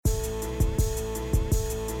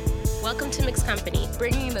Welcome to Mixed Company,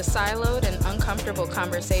 bringing the siloed and uncomfortable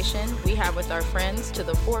conversation we have with our friends to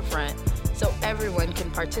the forefront so everyone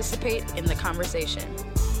can participate in the conversation.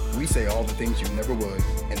 We say all the things you never would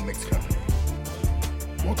in Mixed Company.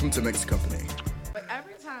 Welcome to Mixed Company. But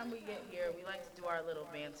every time we get here, we like to do our little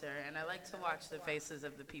banter, and I like to watch the faces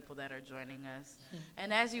of the people that are joining us.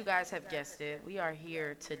 And as you guys have guessed it, we are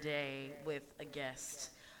here today with a guest.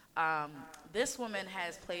 This woman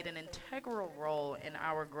has played an integral role in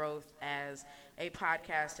our growth as a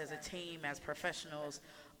podcast, as a team, as professionals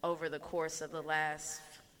over the course of the last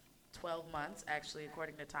 12 months, actually,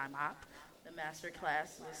 according to Time Hop. The master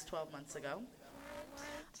class was 12 months ago.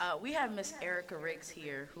 We have Miss Erica Riggs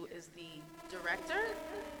here, who is the director?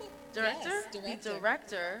 Yes, director. The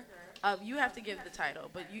director of, you have to give the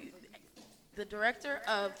title, but the director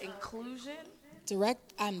of inclusion.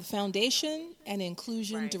 I'm the Foundation and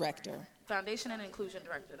Inclusion Director. Foundation and Inclusion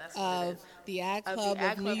Director. That's what it is. The Ag Club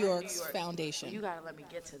of New York's Foundation. You gotta let me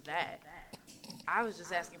get to that. I was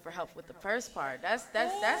just asking for help with the first part. That's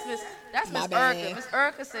Miss Erica. Miss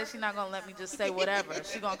Erica says she's not gonna let me just say whatever.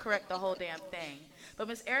 She's gonna correct the whole damn thing. But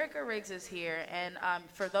Miss Erica Riggs is here, and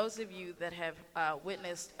for those of you that have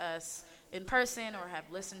witnessed us in person or have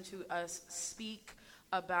listened to us speak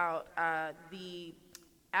about the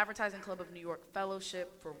Advertising Club of New York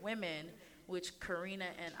Fellowship for Women, which Karina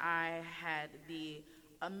and I had the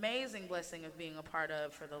amazing blessing of being a part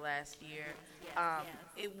of for the last year.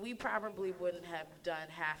 We probably wouldn't have done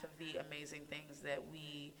half of the amazing things that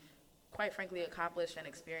we, quite frankly, accomplished and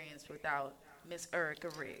experienced without Miss Erica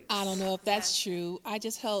Riggs. I don't know if that's true. I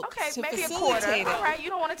just helped to maybe facilitate a quarter. it. All right, you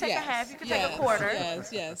don't want to take a half. You can take a quarter.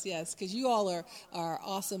 Yes, because you all are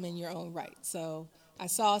awesome in your own right. So I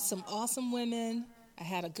saw some awesome women. I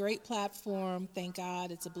had a great platform. Thank God.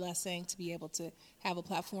 It's a blessing to be able to have a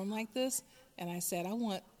platform like this. And I said, I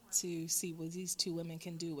want to see what these two women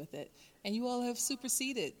can do with it. And you all have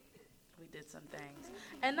superseded. We did some things.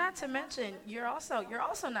 And not to mention, you're also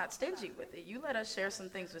not stingy with it. You let us share some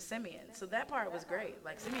things with Simeon. So that part was great.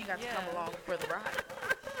 Like, Simeon got to come along for the ride.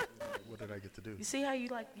 What did I get to do? You see how I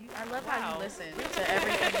love how you listen to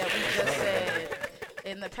everything that we just said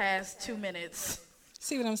in the past 2 minutes.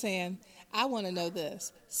 See what I'm saying? I want to know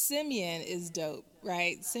this. Simeon is dope,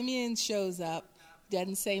 right? Simeon shows up,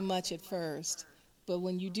 doesn't say much at first, but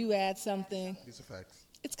when you do add something, these are facts.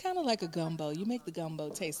 It's kind of like a gumbo. You make the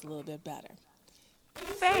gumbo taste a little bit better.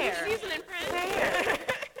 Fair. Fair.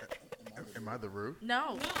 Am I the root?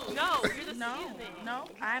 No, you're the seasoning. No,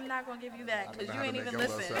 I'm not going to give you that because you ain't even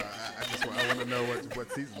listening. So I want to know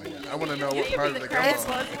what seasoning is. I want to know what part of the gumbo.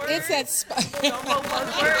 It's that spice.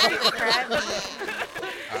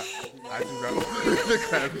 I do not the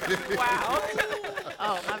crab meat. Wow.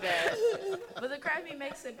 Oh, my bad. But the crab meat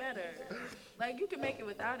makes it better. Like, you can make it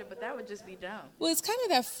without it, but that would just be dumb. Well, it's kind of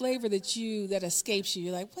that flavor that escapes you.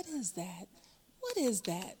 You're like, what is that? What is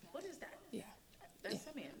that? What is that? Yeah. That's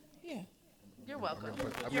Simeon. Yeah. You're welcome.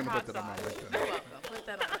 I'm going to put that on my LinkedIn. You're welcome. Put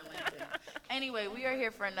that on your LinkedIn. Anyway, we are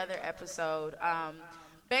here for another episode.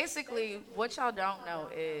 Basically, what y'all don't know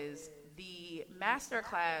is the master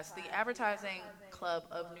class, the Advertising Club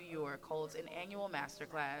of New York holds an annual master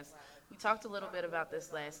class. We talked a little bit about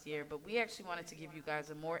this last year, but we actually wanted to give you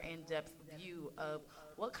guys a more in-depth view of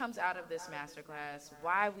what comes out of this master class,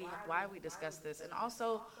 why we discuss this, and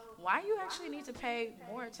also why you actually need to pay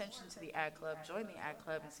more attention to the Ad Club, join the Ad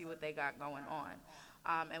Club, and see what they got going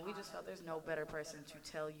on. And we just felt there's no better person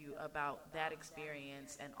to tell you about that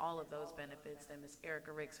experience and all of those benefits than Miss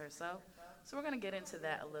Erica Riggs herself. So we're going to get into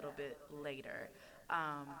that a little bit later.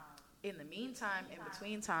 In the meantime, in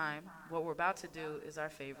between time, what we're about to do is our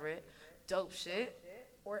favorite, dope shit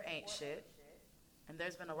or ain't shit. And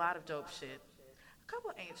there's been a lot of dope shit. A couple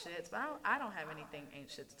ain't shits, but I don't have anything ain't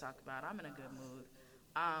shit to talk about. I'm in a good mood.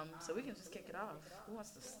 So we can just kick it off. Who wants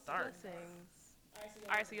to start? Blessings.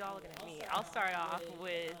 All right, so y'all looking at me. I'll start off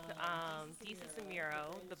with Desus and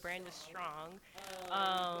Mero. The brand is strong.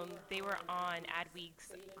 They were on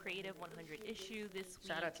Adweek's Creative 100 issue this week.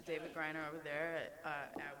 Shout out to David Griner over there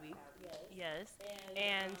at Adweek. Yes,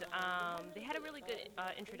 and they had a really good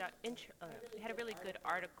they had a really good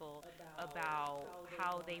article about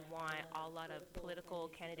how they want a lot of political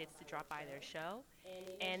candidates to drop by their show,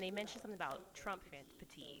 and they mentioned something about Trump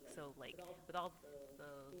fatigue. So, like, with all the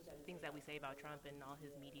things that we say about Trump and all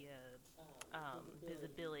his media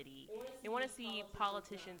visibility, they want to see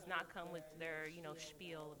politicians not come with their,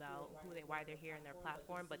 spiel about why they're here in their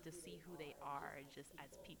platform, but to see who they are just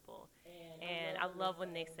as people. And I love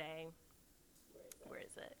when they say, where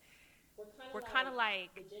is it? We're kind of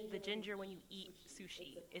like the ginger when you eat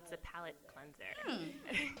sushi. It's a palate cleanser.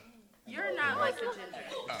 You're not like the ginger.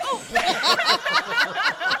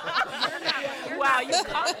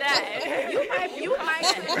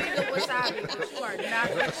 You are not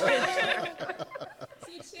the ginger.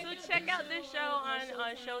 So check out this show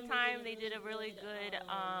on Showtime. They did a really good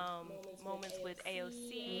moments with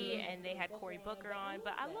AOC, and they had Cory Booker on.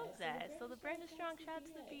 But I love that. So the brand is strong. Shout out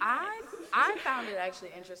to the people. I found it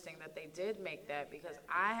actually interesting that they did make that, because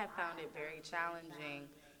I have found it very challenging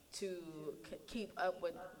to keep up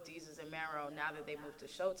with Deezus and Mero now that they moved to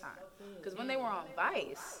Showtime. Because when they were on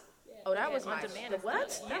Vice, that was my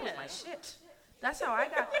what? That was my shit. That's how I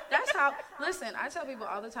got. Listen, I tell people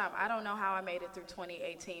all the time, I don't know how I made it through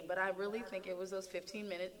 2018, but I really think it was those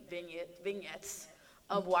 15-minute vignettes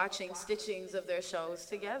of watching stitchings of their shows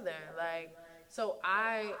together. Like, so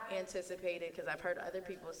I anticipated, because I've heard other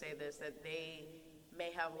people say this, that they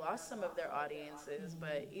may have lost some of their audiences,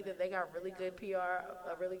 but either they got really good PR,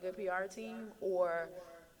 a really good PR team, or,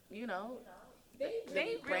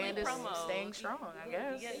 They brand really is promo. staying strong, I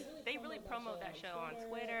guess. Yeah, they really promote that show on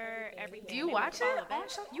Twitter, everything. Do you They watch follow it?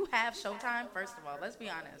 that. You have Showtime, first of all. Let's be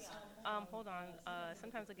honest. Hold on.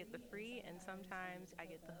 Sometimes I get the free, and sometimes I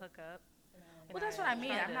get the hookup. Well, that's what I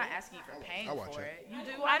mean. I'm not asking you for paying I watch for it. it.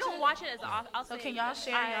 You do watch I don't it? watch it as often. So can y'all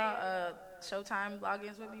share y'all Showtime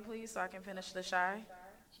logins with me, please, so I can finish The Shy?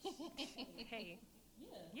 Hey.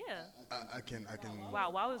 Yeah. I can.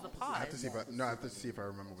 Wow. Why was the pause? I have to see if I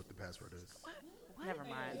remember what the password is. Never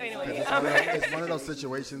mind. Anyway, It's one of those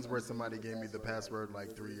situations where somebody gave me the password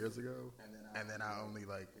like 3 years ago, and then I only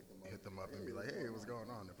like hit them up and be like, hey, what's going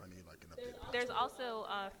on, if I need like an update. there's also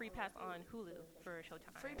free pass on Hulu for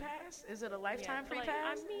Showtime. Free pass? Is it a lifetime for free like,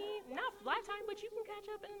 pass? I mean, not lifetime, but you can catch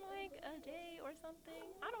up in like a day or something.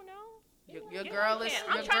 I don't know. Your girl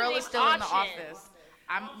is still in the office.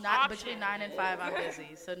 I'm not between 9 and 5. I'm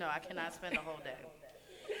busy, so no, I cannot spend a whole day.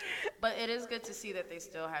 But it is good to see that they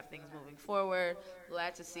still have things moving forward.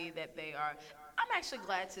 Glad to see that they are. I'm actually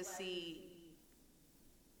glad to see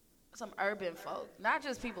some urban folk, not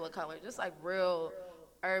just people of color, just like real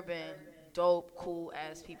urban, dope, cool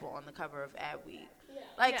ass people on the cover of Adweek.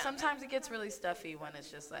 Like sometimes it gets really stuffy when it's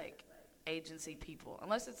just like agency people,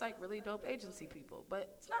 unless it's like really dope agency people.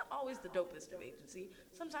 But it's not always the dopest of agency.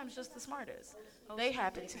 Sometimes just the smartest. They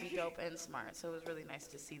happen to be dope and smart, so it was really nice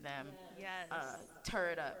to see them tear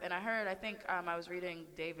it up. And I think I was reading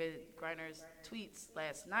David Griner's tweets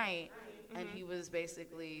last night, and he was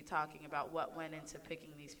basically talking about what went into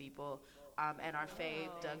picking these people. And our fave,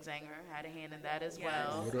 Doug Zanger, had a hand in that as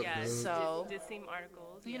well. Yes. So, did seem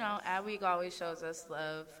articles. you know, Adweek always shows us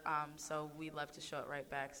love, so we love to show it right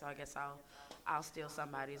back. So I guess I'll steal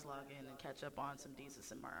somebody's login and catch up on some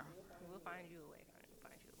Deezus and Mero. We'll find you a way.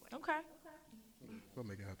 Okay. We'll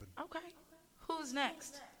make it happen. Okay. Who's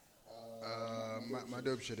next? My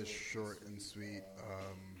dope shit is short and sweet.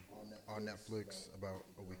 On Netflix about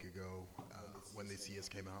a week ago, When They See Us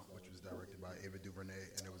came out, which was directed by Ava DuVernay,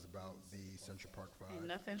 and it was about the Central Park Five. Ain't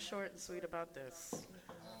nothing short and sweet about this.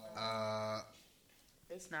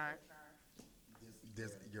 It's not.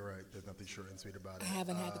 You're right. There's nothing short and sweet about it. I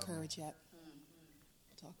haven't had the courage yet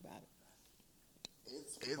to talk about it.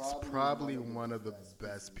 It's probably one of the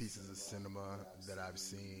best pieces of cinema that I've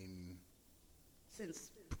seen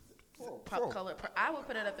Since color, I would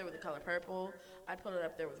put it up there with The Color Purple. I'd put it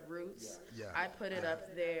up there with Roots. Yeah. I'd put it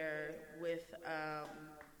up there with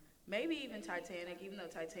maybe even Titanic, even though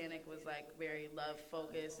Titanic was like very love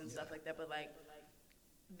focused and stuff like that. But like,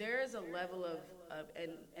 there is a level of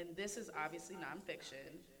and this is obviously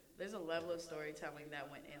nonfiction. There's a level of storytelling that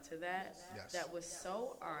went into that that was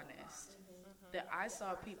so honest that I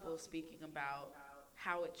saw people speaking about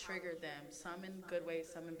how it triggered them, some in good ways,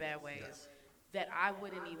 some in bad ways, that I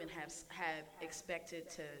wouldn't even have expected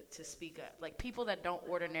to speak up. Like people that don't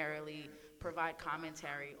ordinarily provide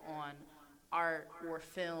commentary on art or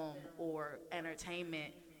film or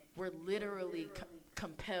entertainment were literally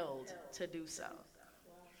compelled to do so.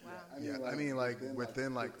 Wow. Yeah, I mean, like,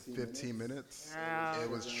 within, like, 15 minutes, it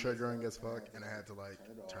was triggering as fuck, and I had to, like,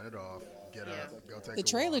 turn it off, get up, go take The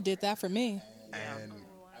trailer did that for me. And,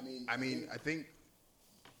 I mean, I think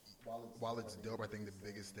while it's dope, I think the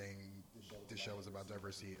biggest thing the show is about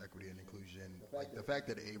diversity, equity, and inclusion. Like, the fact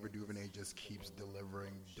that Ava DuVernay just keeps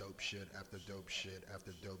delivering dope shit after dope shit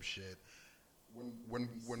after dope shit. When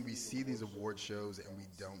we see these award shows and we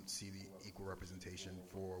don't see the equal representation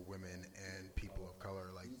for women and people of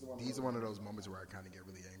color, like these are one of those moments where I kind of get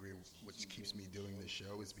really angry, which keeps me doing this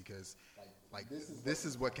show, is because like this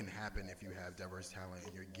is what can happen if you have diverse talent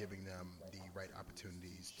and you're giving them the right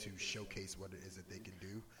opportunities to showcase what it is that they can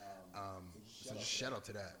do. So just shout out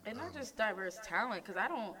to that. And not just diverse talent, because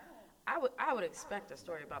I would expect a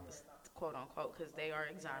story about this quote unquote, because they are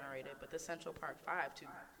exonerated, but the Central Park Five to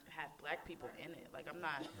have black people in it. Like,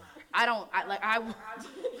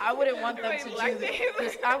 I wouldn't want them to do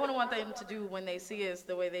I wouldn't want them to do When They See Us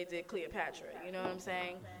the way they did Cleopatra. You know what I'm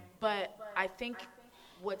saying? But I think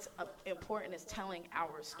what's important is telling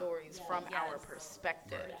our stories from our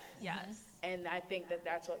perspective. Yes. And I think that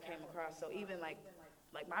that's what came across. So even like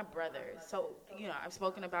my brother. So, you know, I've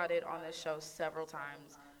spoken about it on this show several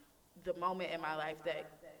times. The moment in my life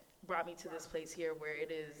that brought me to this place here where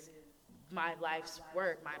it is my life's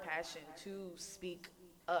work, my passion to speak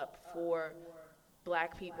up for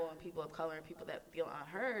black people and people of color and people that feel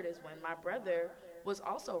unheard is when my brother was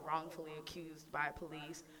also wrongfully accused by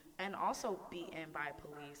police and also beaten by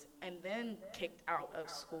police and then kicked out of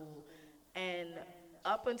school. And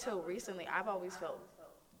up until recently, I've always felt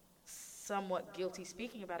somewhat guilty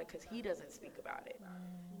speaking about it because he doesn't speak about it.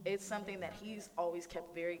 It's something that he's always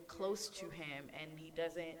kept very close to him, and he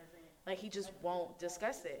doesn't, like, he just won't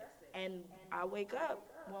discuss it. And I wake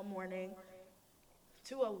up one morning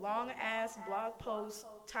to a long-ass blog post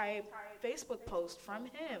type Facebook post from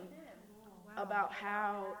him about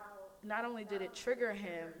how not only did it trigger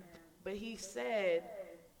him, but he said,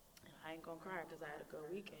 and I ain't gonna cry because I had a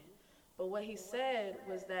good weekend, but what he said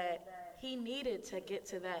was that he needed to get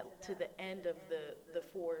to the end of the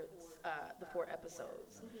four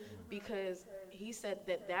episodes, because he said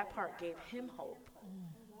that part gave him hope,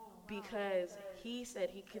 because he said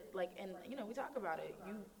he could, like, and you know, we talk about it,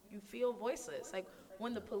 you feel voiceless, like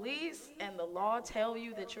when the police and the law tell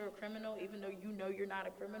you that you're a criminal even though you know you're not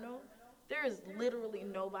a criminal. There is literally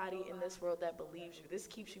nobody in this world that believes you. This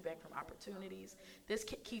keeps you back from opportunities. This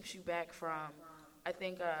keeps you back from, I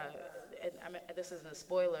think, this isn't a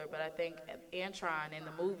spoiler, but I think Antron in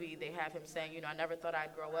the movie, they have him saying, you know, I never thought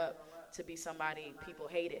I'd grow up to be somebody people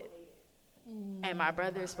hated. And my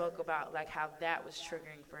brother spoke about, like, how that was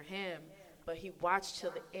triggering for him, but he watched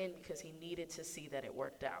till the end because he needed to see that it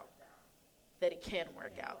worked out, that it can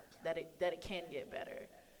work out, that it can get better.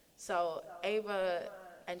 So Ava...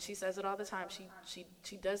 And she says it all the time.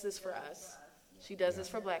 She does this for us. She does this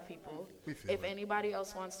for black people. If anybody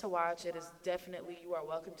else wants to watch, it is definitely, you are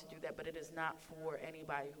welcome to do that, but it is not for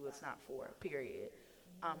anybody who it's not for, period.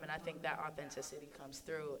 And I think that authenticity comes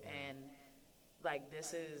through, and like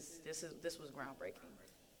this was groundbreaking.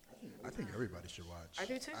 I think everybody should watch. I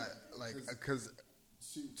do too. Because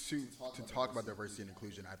to talk about diversity and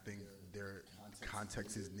inclusion, I think their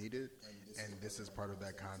context is needed, and this is part of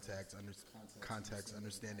that context.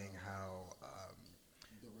 Understanding how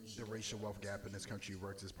the racial wealth gap in this country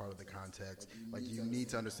works is part of the context. Like, you need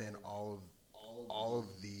to understand all of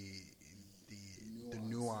the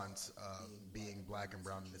nuance of being black and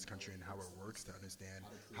brown in this country and how it works, to understand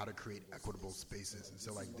how to create equitable spaces. And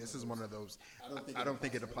so, like, this is one of those, I don't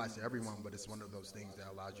think it applies to everyone, but it's one of those things that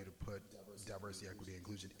allows you to put diversity, equity,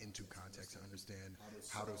 inclusion into context and understand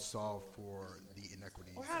how to solve for the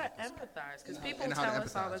inequities. Or how to empathize, because people tell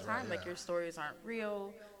us all the time, like, your stories aren't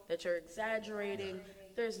real, that you're exaggerating.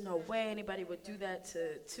 There's no way anybody would do that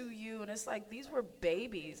to you. And it's like, these were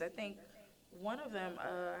babies. I think one of them,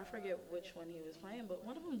 I forget which one he was playing, but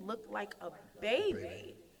one of them looked like a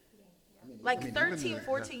baby. Like 13,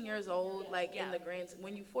 14 years old, like in the grand,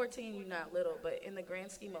 when you're 14, you're not little, but in the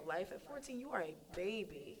grand scheme of life, at 14, you are a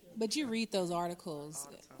baby. But you read those articles,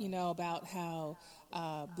 you know, about how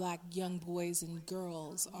black young boys and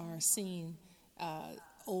girls are seen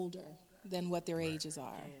older than what their ages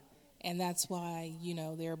are. And that's why, you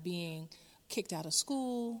know, they're being kicked out of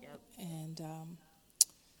school. And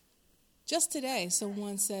just today,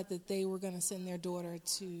 someone said that they were going to send their daughter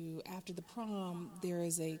to, after the prom, there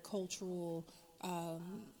is a cultural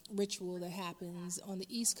ritual that happens on the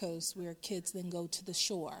East Coast where kids then go to the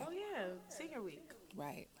shore. Oh, yeah, senior week.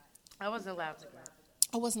 Right. I wasn't allowed to go.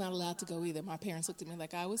 I was not allowed to go either. My parents looked at me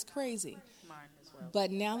like I was crazy. Mine as well.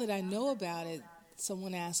 But now that I know about it,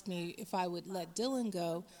 someone asked me if I would let Dylan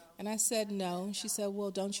go, and I said no. She said,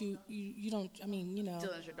 well, don't you don't, I mean, you know.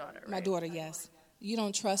 Dylan's your daughter, right? My daughter, yes. You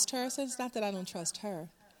don't trust her? I said, it's not that I don't trust her.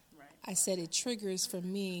 Right. I said it triggers for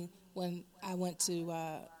me when I went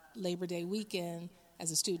to Labor Day weekend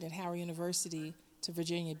as a student at Howard University to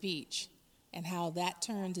Virginia Beach, and how that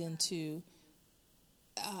turned into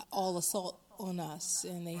all assault on us,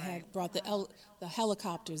 and they had brought the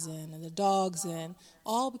helicopters in and the dogs in,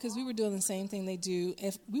 all because we were doing the same thing they do.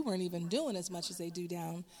 If we weren't even doing as much as they do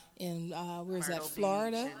down in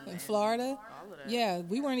Florida? In Florida, yeah,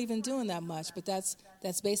 we weren't even doing that much. But that's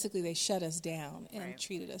basically, they shut us down and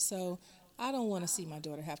treated us. So I don't want to see my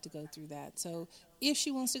daughter have to go through that. So if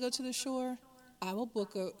she wants to go to the shore, I will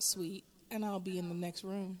book a suite and I'll be in the next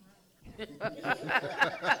room.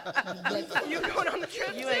 You going on the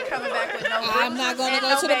trip? You ain't coming back with no I'm not going to and go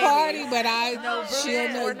no to the babies. party, but No she'll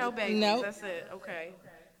bruises know. or no babies. Nope. That's it. Okay.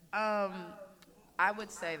 I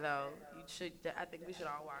would say though, you should. I think we should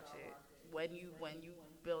all watch it when you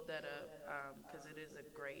build that up, because it is a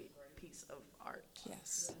great piece of art.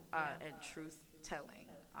 Yes. And truth telling.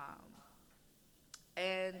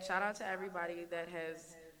 And shout out to everybody that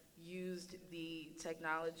has used the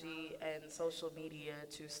technology and social media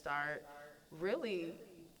to start really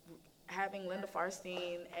having Linda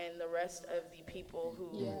Farstein and the rest of the people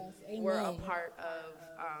who were a part of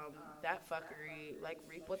that fuckery, like,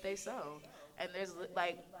 reap what they sow. And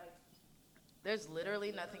there's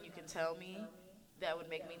literally nothing you can tell me that would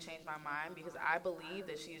make me change my mind, because I believe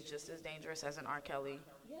that she is just as dangerous as an R. Kelly.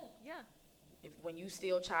 Yeah. When you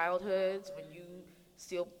steal childhoods, when you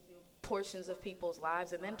steal portions of people's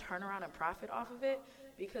lives and then turn around and profit off of it,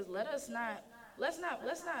 because let's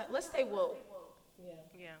stay woke.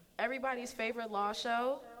 Yeah. Everybody's favorite law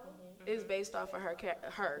show is based off of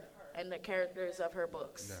her and the characters of her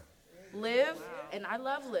books. Yeah. Liv, and I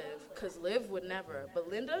love Liv, because Liv would never, but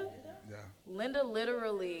Linda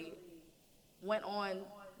literally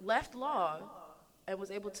left law and was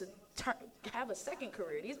able to have a second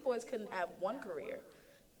career. These boys couldn't have one career.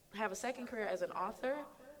 Have a second career as an author,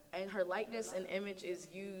 and her likeness and image is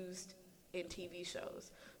used in TV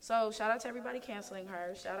shows. So shout out to everybody canceling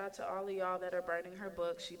her. Shout out to all of y'all that are burning her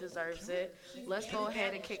book. She deserves it. Let's go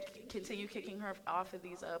ahead and continue kicking her off of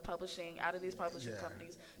these publishing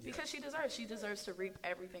companies, because she deserves to reap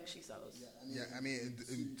everything she sows. Yeah, I mean,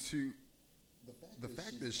 the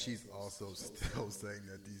fact that she's also still saying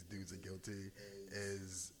that these dudes are guilty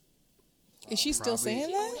is Is she still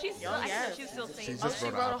saying that? She's still, I think she's still saying She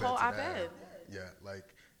wrote a whole op-ed. Yeah,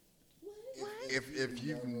 like if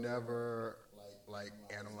you've never like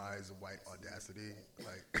analyzed white audacity,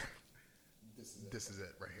 like this is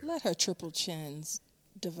it right here. Let her triple chins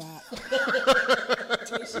divide.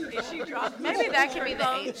 Maybe that can be the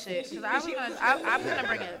ain't shit. Because I'm gonna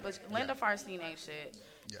bring it, but Linda Farstein ain't shit.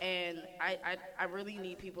 Yeah. And I really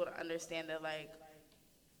need people to understand that, like,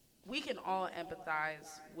 we can all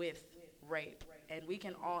empathize with rape, and we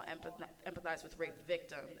can all empathize with rape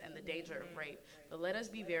victims and the danger of rape. But let us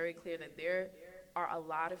be very clear that there are a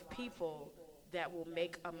lot of people that will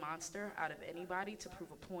make a monster out of anybody to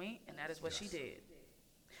prove a point, and that is what she did.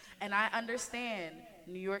 And I understand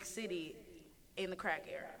New York City in the crack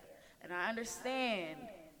era. And I understand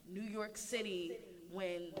New York City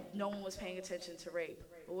when no one was paying attention to rape.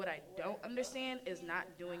 But what I don't understand is not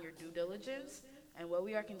doing your due diligence. And what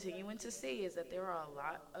we are continuing to see is that there are a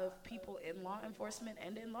lot of people in law enforcement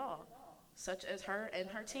and in law, such as her and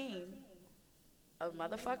her team of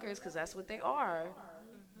motherfuckers, because that's what they are,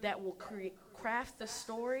 that will craft the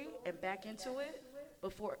story and back into it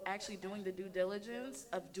before actually doing the due diligence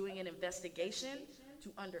of doing an investigation to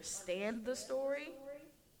understand the story,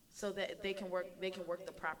 so that they can work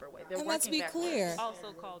the proper way. They're And let's working be backwards. clear.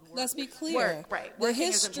 also called work. Let's be clear. Work, right. The Working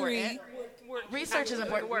is history, important. Research is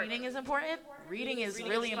important. Reading is important. Reading is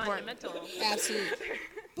really important. Fundamental. absolutely.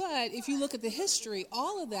 But if you look at the history,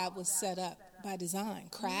 all of that was set up by design.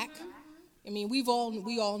 Crack. I mean, we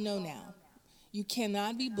all know now. You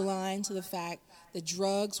cannot be blind to the fact that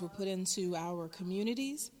drugs were put into our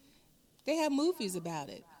communities. They have movies about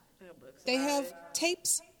it. They have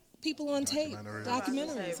tapes, people on tape,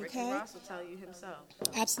 documentaries, Ricky okay? Ross will tell you himself.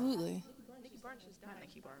 Absolutely. Not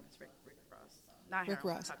Nicky Barnes, Rick Ross. Not Rick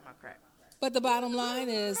heroin. Ross. I'm talking about crack. But the bottom line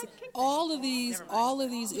is all of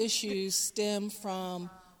these issues stem from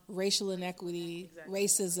racial inequity,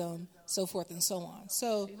 racism, so forth and so on.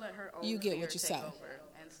 So She let her own you get fear what you take sow. over.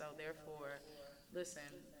 And so therefore, listen,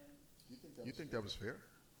 You think that was fair?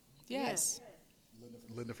 Yes.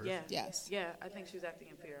 Linda first? yeah. Yes. Yeah, I think she was acting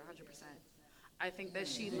in fear, 100%. I think that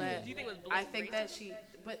she let, Do you think it was I blatant think that she,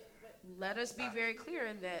 but let us be very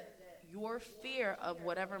clear that your fear of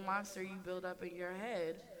whatever monster you build up in your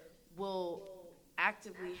head will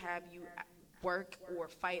actively have you work or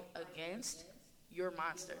fight against your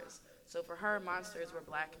monsters. So for her, monsters were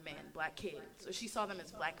black men, black kids. So she saw them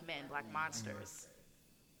as black men, black monsters,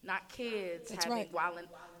 not kids That's having right. wilding.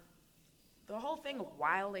 The whole thing of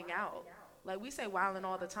wilding out, like we say wilding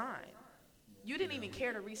all the time. You didn't even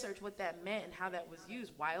care to research what that meant and how that was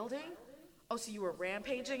used. Wilding? Oh, so you were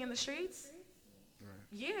rampaging in the streets?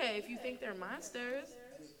 Yeah, if you think they're monsters.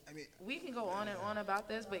 I mean, We can go on and on about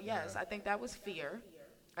this, but yes, I think that was fear.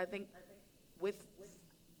 I think with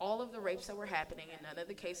all of the rapes that were happening and none of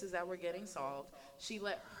the cases that were getting solved, she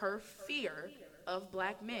let her fear of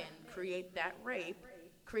black men create that rape,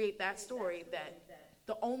 create that story that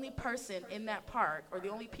the only person in that park or the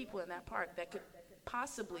only people in that park that could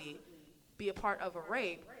possibly be a part of a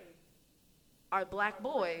rape are black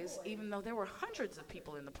boys, even though there were hundreds of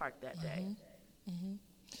people in the park that day. Mm-hmm.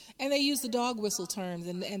 And they use the dog whistle terms,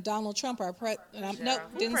 and Donald Trump, our president, nope,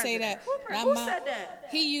 didn't say that. Who said that?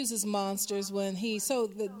 He uses monsters when so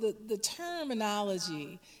the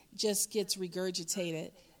terminology just gets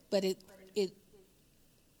regurgitated, but it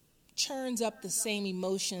churns up the same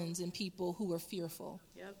emotions in people who are fearful.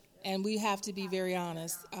 Yep. And we have to be very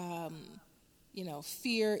honest.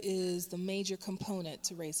 Fear is the major component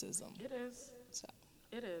to racism. It is. So.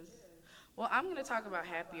 It is. Well, I'm going to talk about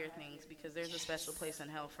happier things because there's a special place in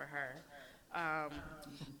hell for her. I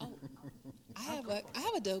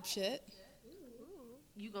have a dope shit.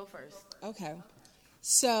 You go first. Okay.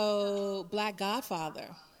 So, Black Godfather.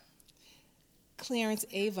 Clarence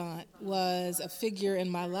Avant was a figure in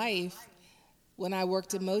my life when I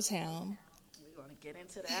worked at Motown. We're going to get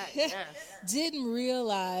into that, yes. Didn't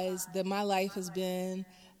realize that my life has been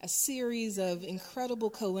a series of incredible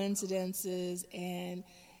coincidences and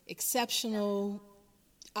exceptional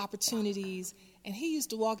opportunities. And he used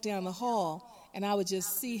to walk down the hall, and I would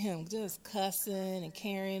just see him just cussing and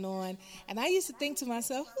carrying on. And I used to think to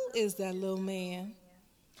myself, who is that little man?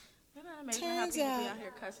 Isn't that amazing how people be out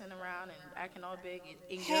here cussing around and acting all big?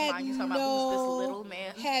 In your mind, you're talking about who's this little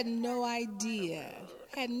man? Had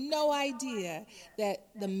no idea that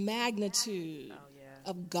the magnitude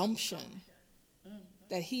of gumption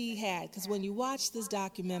that he had. Because when you watch this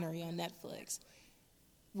documentary on Netflix,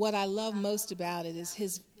 what I love most about it is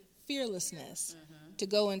his fearlessness to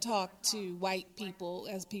go and talk to white people,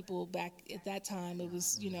 as people back at that time. It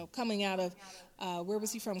was, coming out of, where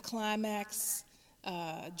was he from? Climax,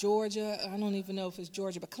 Georgia. I don't even know if it's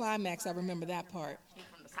Georgia, but Climax, I remember that part. He's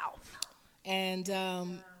from the South. And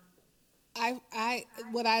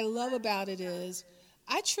what I love about it is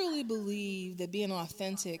I truly believe that being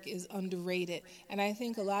authentic is underrated, and I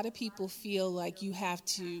think a lot of people feel like you have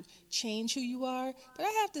to change who you are, but I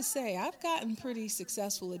have to say I've gotten pretty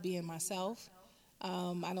successful at being myself.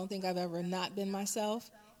 I don't think I've ever not been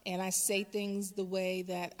myself, and I say things the way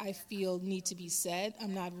that I feel need to be said.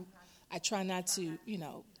 I try not to,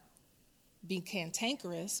 be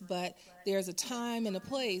cantankerous, but there's a time and a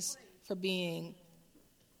place for being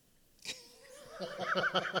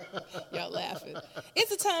y'all laughing.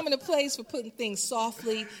 It's a time and a place for putting things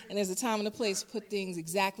softly, and there's a time and a place to put things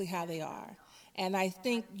exactly how they are. And I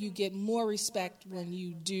think you get more respect when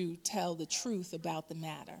you do tell the truth about the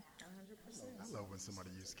matter. I love when somebody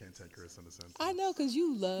uses cantankerous in a sense. I know, because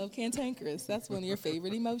you love cantankerous. That's one of your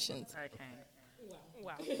favorite emotions. I can't.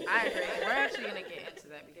 Wow. I agree. We're actually going to get into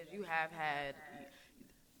that because you have had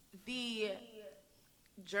the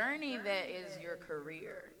journey that is your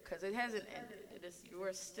career, because it hasn't ended. You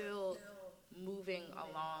are still moving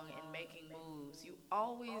along and making moves. You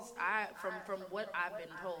always, from what I've been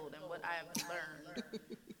told and what I've learned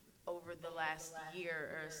over the last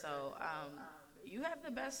year or so, you have the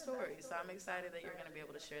best stories. So I'm excited that you're going to be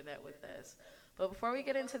able to share that with us. But before we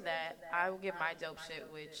get into that, I will give my dope shit,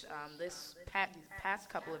 which this past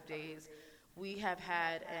couple of days, we have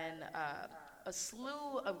had a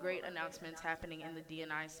slew of great announcements happening in the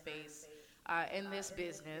D&I space. In this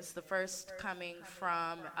business, the first coming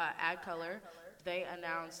from AdColor. They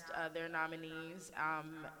announced their nominees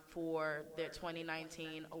for their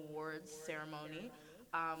 2019 awards ceremony,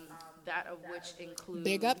 that of which includes...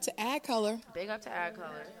 Big up to AdColor. Big up to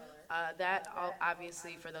AdColor. That,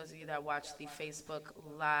 obviously, for those of you that watch the Facebook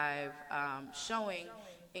Live showing,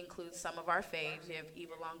 includes some of our faves. You have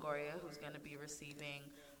Eva Longoria, who's going to be receiving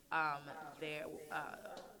their...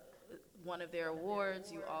 one of their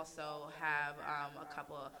awards. You also have a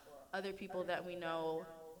couple of other people that we know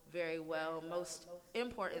very well. Most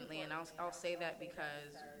importantly, and I'll say that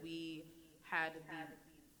because we had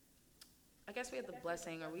the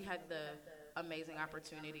blessing, or we had the amazing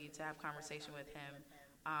opportunity to have conversation with him.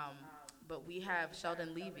 But we have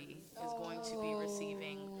Sheldon Levy is going to be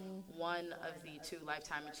receiving one of the 2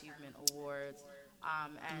 Lifetime Achievement Awards.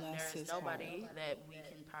 And there's nobody that we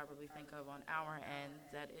can probably think of on our end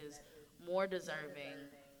that is more deserving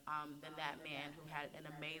than that man who had an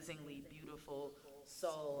amazingly beautiful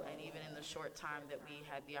soul. And even in the short time that we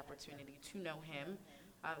had the opportunity to know him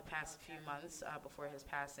the past few months before his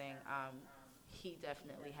passing, he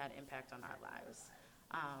definitely had impact on our lives.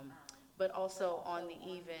 But also on the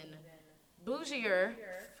even bougier,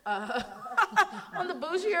 on the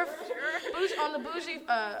bougie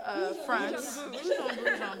fronts,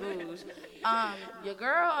 your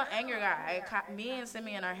girl and your guy, me and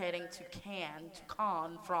Simeon are heading to Cannes,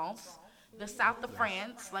 France, the south of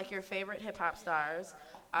France, like your favorite hip hop stars,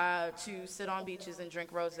 to sit on beaches and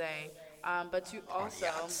drink rosé, but to also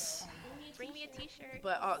Bring me a T-shirt.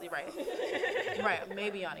 But right,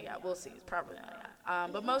 maybe on a yacht. We'll see. It's probably on a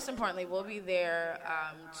yacht. But most importantly, we'll be there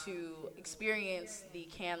to experience the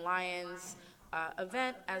Cannes Lions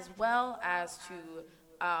event, as well as to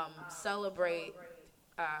celebrate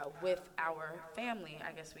with our family,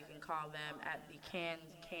 I guess we can call them, at the Cannes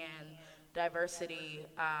Diversity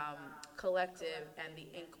Collective and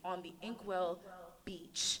on the Inkwell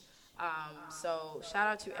Beach. So shout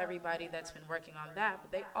out to everybody that's been working on that.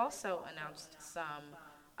 But they also announced some,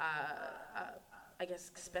 I guess,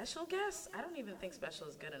 special guests. I don't even think special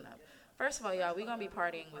is good enough. First of all, y'all, we're going to be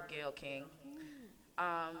partying with Gayle King.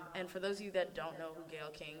 And for those of you that don't know who Gayle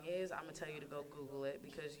King is, I'm going to tell you to go Google it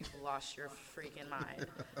because you've lost your freaking mind.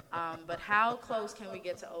 But how close can we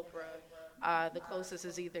get to Oprah? The closest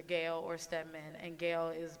is either Gayle or Stedman, and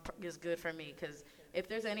Gayle is good for me because if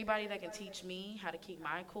there's anybody that can teach me how to keep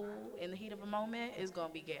my cool in the heat of a moment, it's going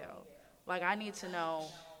to be Gayle. Like, I need to know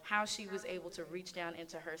how she was able to reach down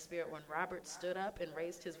into her spirit when Robert stood up and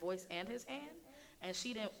raised his voice and his hand, and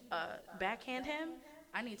she didn't backhand him.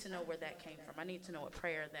 I need to know where that came from. I need to know what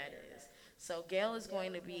prayer that is. So Gayle is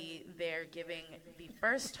going to be there giving the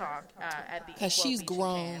first talk at the because she's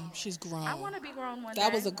grown. She's grown. I want to be grown one day.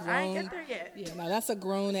 That was a grown. I ain't get there yet. Yeah, no, that's a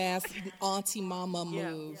grown ass auntie mama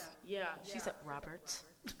move. Yeah. She said, Robert.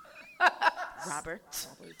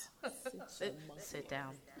 Sit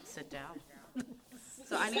down.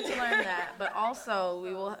 So I need to learn that, but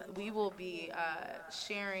also we will be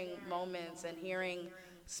sharing moments and hearing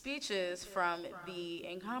speeches from the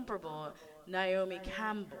incomparable Naomi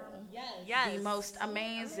Campbell. Yes. The most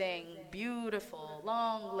amazing, beautiful,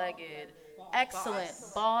 long-legged, excellent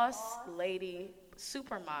boss lady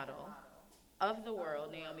supermodel of the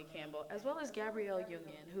world, Naomi Campbell, as well as Gabrielle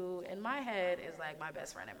Union, who in my head is like my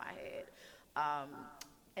best friend in my head.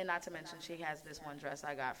 And not to mention, she has this one dress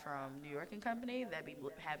I got from New York & Company that be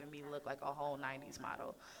having me look like a whole 90s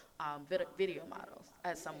model, video model,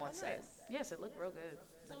 as someone said. Yes, it looked real good.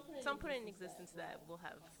 Some put it in existence that we'll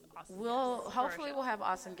have awesome guests. Hopefully we'll have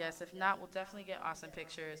awesome guests. If not, we'll definitely get awesome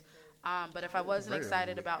pictures. But if I wasn't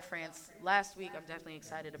excited about France last week, I'm definitely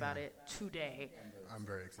excited about it today. I'm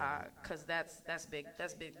very excited. Because that's big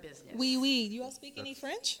business. Oui. You all speak any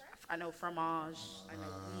French? I know fromage. I know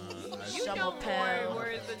You know more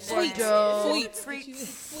words than Sweets.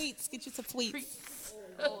 Get you some sweets.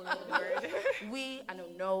 Oh, Lord. Oui, I know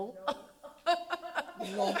no.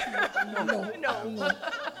 No.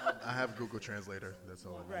 I have Google Translator. That's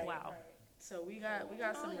all I know. Right. Wow. So we got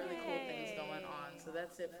some really cool things going on. So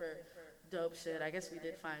that's it for dope shit. I guess we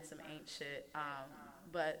did find some ain't shit,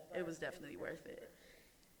 but it was definitely worth it.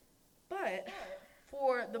 But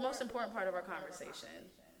for the most important part of our conversation,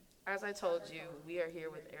 as I told you, we are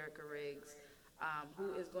here with Erica Riggs,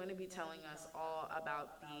 who is going to be telling us all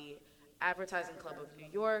about the Advertising Club of New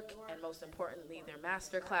York, and most importantly, their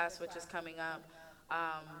master class, which is coming up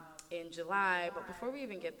in July. But before we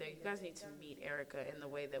even get there, you guys need to meet Erica in the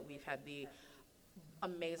way that we've had the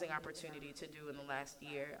amazing opportunity to do in the last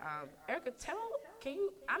year. Erica,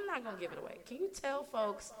 I'm not going to give it away. Can you tell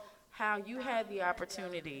folks how you had the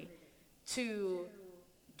opportunity to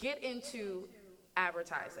get into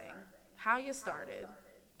advertising, how you started?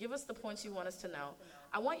 Give us the points you want us to know.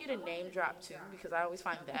 I want you to name drop too, because I always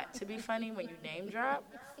find that to be funny when you name drop.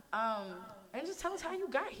 And just tell us how you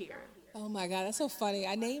got here. Oh my God, that's so funny.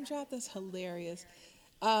 I name dropped. That's hilarious.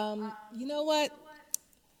 You know what?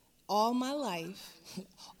 All my life.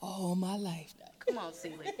 Come on,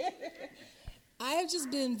 Celie. I have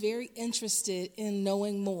just been very interested in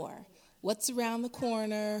knowing more. What's around the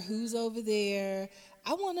corner? Who's over there?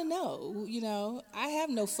 I want to know. I have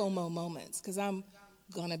no FOMO moments because I'm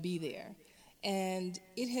going to be there. And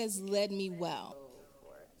it has led me well.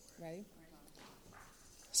 Ready?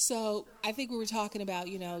 So I think we were talking about,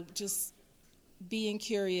 just being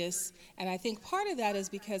curious. And I think part of that is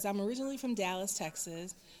because I'm originally from Dallas,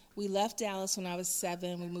 Texas. We left Dallas when I was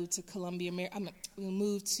 7. We moved to we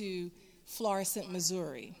moved to Florissant,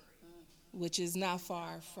 Missouri, which is not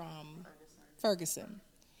far from Ferguson.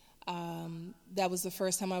 That was the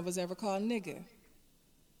first time I was ever called nigger.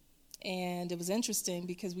 And it was interesting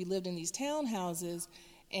because we lived in these townhouses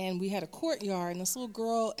and we had a courtyard, and this little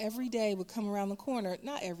girl every day would come around the corner.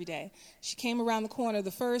 Not every day. She came around the corner the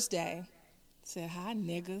first day, said, "Hi,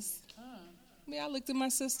 niggas." I looked at my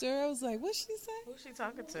sister. I was like, what's she saying? Who's she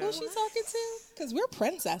talking to? Because we're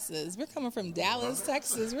princesses. We're coming from Dallas,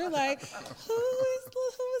 Texas. We're like, who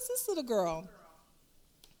is this little girl?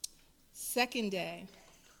 Second day,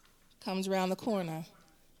 comes around the corner.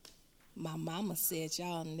 My mama said,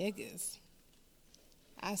 y'all niggas.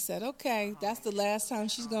 I said, okay, that's the last time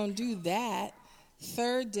she's going to do that.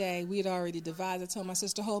 Third day, we had already divided. I told my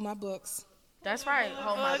sister, hold my books. That's right.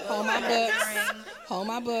 Hold my books. Hold my books. Hold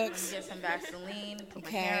my books. Get some Vaseline. Put my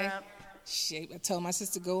hair up. Shit, I told my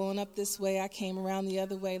sister, go on up this way. I came around the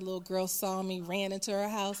other way. Little girl saw me, ran into her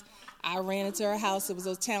house. I ran into her house. It was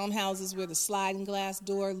those townhouses where the sliding glass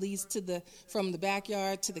door leads from the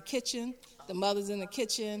backyard to the kitchen. The mother's in the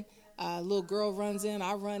kitchen. Little girl runs in.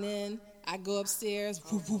 I run in. I go upstairs.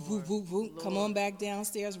 Whoop, whoop, whoop, whoop, whoop. Come on back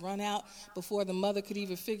downstairs. Run out before the mother could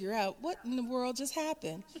even figure out what in the world just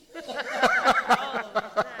happened.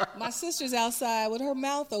 My sister's outside with her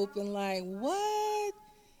mouth open like, what?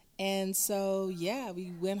 And so, yeah,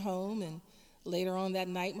 we went home, and later on that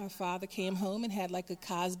night, my father came home and had like a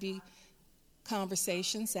Cosby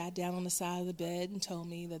conversation, sat down on the side of the bed and told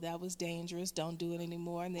me that was dangerous, don't do it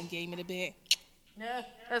anymore, and then gave me the bed. Yeah,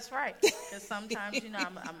 that's right. Because sometimes,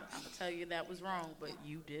 I'm going to tell you that was wrong, but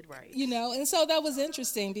you did right. And so that was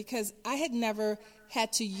interesting because I had never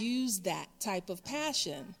had to use that type of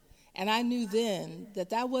passion. And I knew then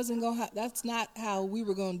that's not how we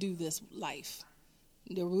were going to do this life.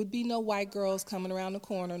 There would be no white girls coming around the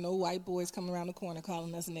corner, no white boys coming around the corner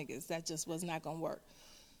calling us niggas. That just was not going to work.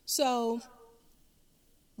 So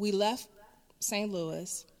we left St.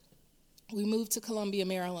 Louis. We moved to Columbia,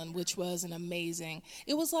 Maryland, which was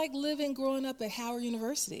it was like growing up at Howard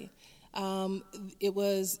University. It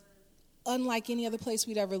was unlike any other place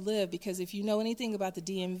we'd ever lived because if you know anything about the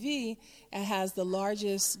DMV, it has the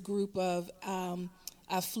largest group of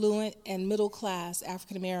affluent and middle-class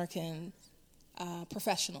African-American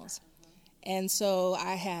professionals. And so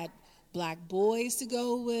I had black boys to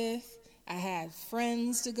go with. I had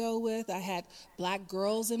friends to go with. I had black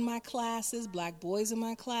girls in my classes, black boys in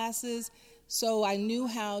my classes. So I knew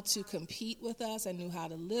how to compete with us. I knew how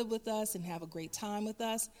to live with us and have a great time with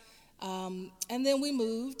us. And then we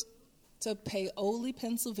moved to Paoli,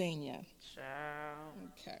 Pennsylvania.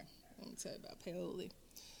 Okay, let me tell you about Paoli.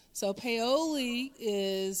 So Paoli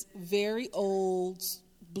is very old,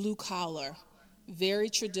 blue collar, very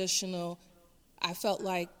traditional. I felt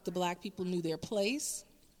like the black people knew their place.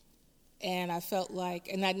 And I felt like,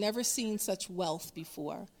 and I'd never seen such wealth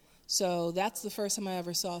before. So that's the first time I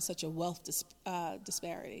ever saw such a wealth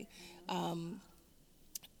disparity.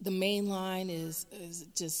 The main line is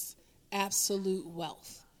just absolute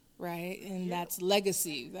wealth, right? And that's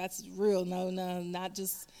legacy. That's real. No, not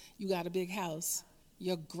just you got a big house.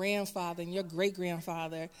 Your grandfather and your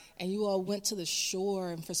great-grandfather, and you all went to the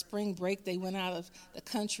shore, and for spring break they went out of the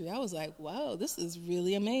country. I was like, wow, this is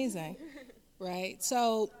really amazing, right?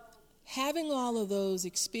 So having all of those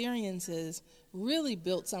experiences really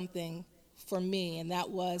built something for me, and that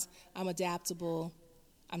was I'm adaptable,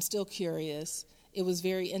 I'm still curious. It was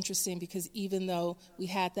very interesting because even though we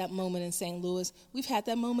had that moment in St. Louis, we've had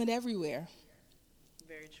that moment everywhere.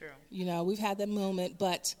 Very true. We've had that moment,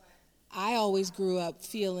 but I always grew up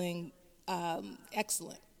feeling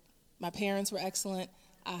excellent. My parents were excellent.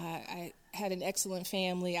 I had an excellent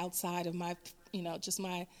family outside of my, just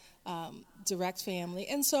my direct family.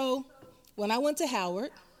 And so when I went to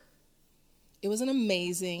Howard, it was an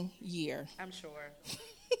amazing year. I'm sure.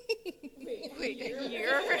 Wait, a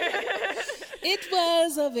year? It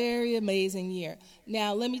was a very amazing year.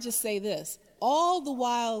 Now, let me just say this. All the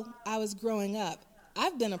while I was growing up,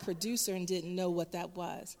 I've been a producer and didn't know what that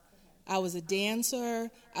was. I was a dancer.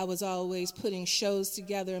 I was always putting shows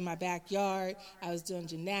together in my backyard. I was doing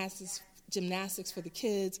gymnastics for the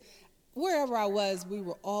kids. Wherever I was,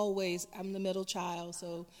 I'm the middle child,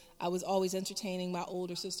 so I was always entertaining my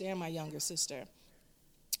older sister and my younger sister.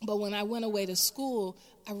 But when I went away to school,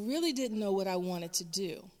 I really didn't know what I wanted to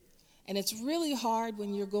do. And it's really hard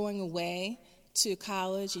when you're going away to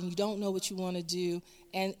college and you don't know what you want to do.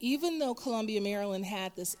 And even though Columbia, Maryland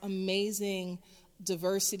had this amazing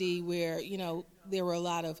diversity where, there were a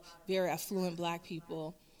lot of very affluent black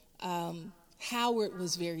people, Howard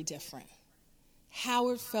was very different.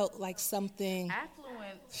 Howard felt like something.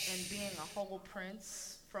 Affluent and being a whole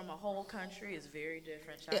prince from a whole country is very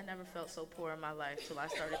different. I never felt so poor in my life till I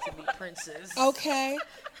started to meet princes. Okay.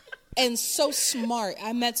 And so smart.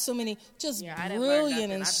 I met so many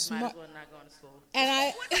brilliant and smart. I might as well not going to school.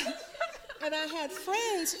 And I had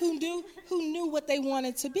friends who knew what they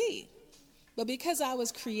wanted to be. But because I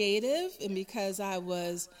was creative and because I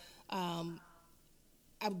was, I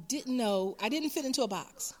didn't fit into a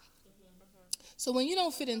box. So when you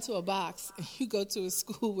don't fit into a box, and you go to a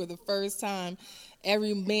school where the first time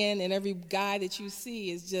every man and every guy that you see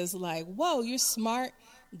is just like, whoa, you're smart,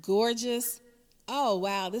 gorgeous. Oh,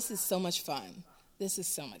 wow, this is so much fun. This is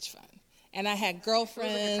so much fun. And I had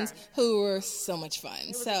girlfriends who were so much fun.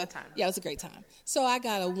 It was a good time. Yeah, it was a great time. So I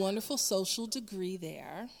got a wonderful social degree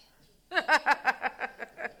there.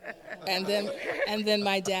 And then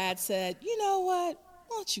my dad said, you know what?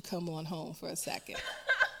 Why don't you come on home for a second?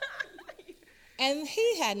 And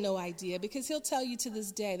he had no idea, because he'll tell you to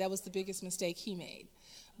this day that was the biggest mistake he made.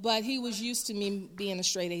 But he was used to me being a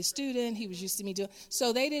straight A student. He was used to me doing,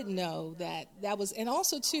 so they didn't know that was, and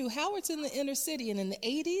also too, Howard's in the inner city, and in the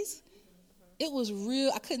 80s, it was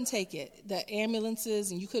real. I couldn't take it. The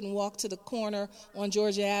ambulances, and you couldn't walk to the corner on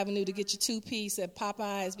Georgia Avenue to get your two-piece at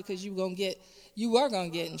Popeyes because you were gonna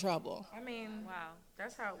get in trouble. I mean, wow,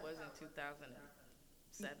 that's how it was in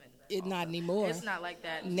 2007. Not anymore. It's not like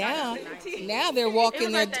that. Now they're walking. It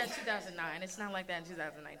was like that in 2009. It's not like that in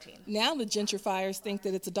 2019. Now the gentrifiers think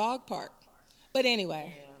that it's a dog park. But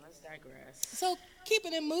anyway. Yeah, let's digress. So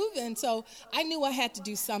keeping it moving. So I knew I had to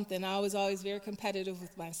do something. I was always very competitive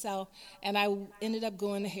with myself, and I ended up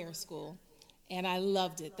going to hair school, and I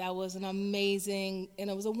loved it. That was an amazing, and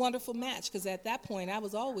it was a wonderful match, because at that point I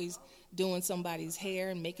was always doing somebody's hair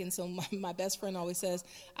and making some. My best friend always says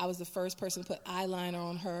I was the first person to put eyeliner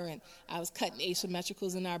on her, and I was cutting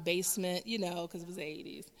asymmetricals in our basement, because it was the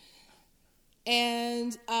 80s.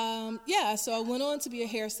 And so I went on to be a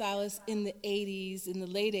hairstylist in the 80s, in the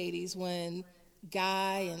late 80s, when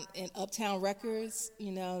Guy and Uptown Records,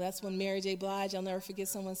 that's when Mary J. Blige, I'll never forget,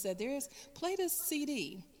 someone said, play this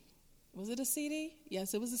CD. Was it a CD?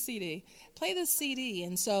 Yes, it was a CD. Play this CD.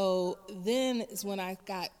 And so then is when I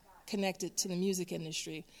got connected to the music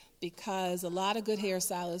industry, because a lot of good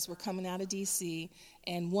hairstylists were coming out of D.C.,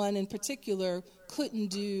 and one in particular couldn't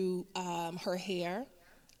do her hair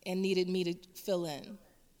and needed me to fill in.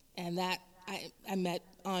 And that I met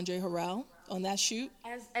Andre Harrell on that shoot.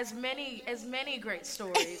 As many great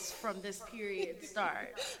stories from this period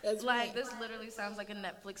start. This literally sounds like a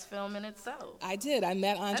Netflix film in itself. I did. I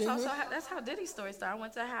met Andre Harrell. That's how Diddy's story started. I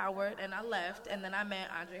went to Howard and I left, and then I met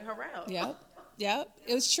Andre Harrell. Yep,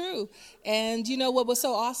 it was true. And what was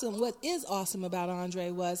so awesome, what is awesome about Andre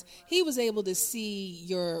was he was able to see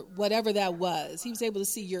your, whatever that was, he was able to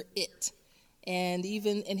see your it. And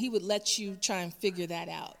he would let you try and figure that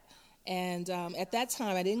out. And at that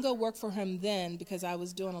time, I didn't go work for him then, because I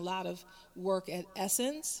was doing a lot of work at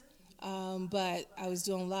Essence. But I was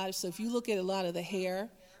doing a lot of, so if you look at a lot of the hair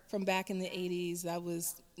from back in the 80s,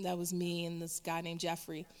 that was me and this guy named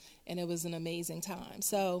Jeffrey, and it was an amazing time.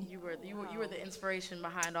 So you were the inspiration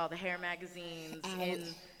behind all the hair magazines,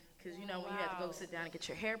 because when you had to go sit down and get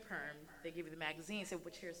your hair perm, they give you the magazine and say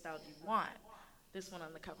which hairstyle do you want. This one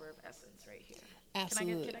on the cover of Essence right here.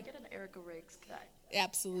 Absolutely. Can I get an Erica Riggs cut?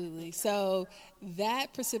 Absolutely. So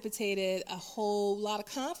that precipitated a whole lot of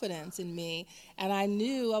confidence in me. And I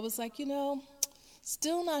knew, I was like,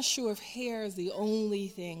 still not sure if hair is the only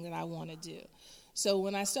thing that I want to do. So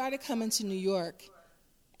when I started coming to New York,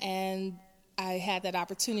 and I had that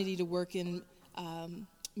opportunity to work in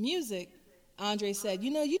music, Andre said,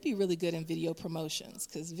 you'd be really good in video promotions,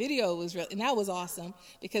 because video was real, and that was awesome,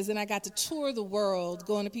 because then I got to tour the world,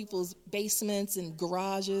 going to people's basements and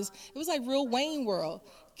garages. It was like real Wayne World,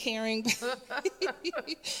 carrying these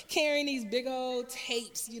big old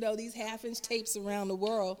tapes, these half-inch tapes around the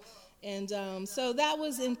world. And so that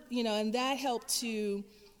was, and that helped to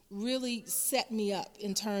really set me up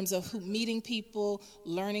in terms of meeting people,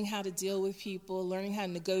 learning how to deal with people, learning how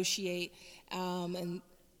to negotiate, and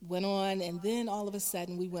went on, and then all of a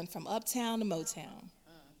sudden we went from Uptown to Motown.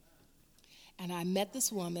 And I met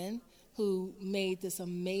this woman who made this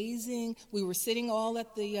amazing, we were sitting all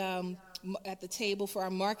at the table for our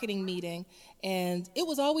marketing meeting, and it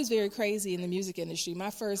was always very crazy in the music industry. My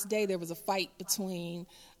first day, there was a fight between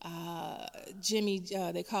Jimmy,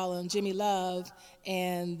 they call him Jimmy Love,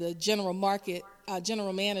 and the general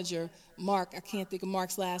manager, Mark. I can't think of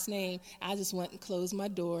Mark's last name. I just went and closed my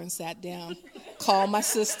door and sat down, called my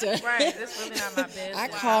sister. Right, that's really not my business. I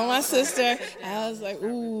called my sister. I was like,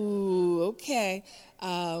 ooh, okay.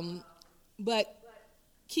 But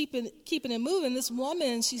keeping it moving, this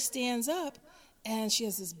woman, she stands up, and she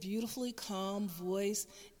has this beautifully calm voice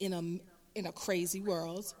in a crazy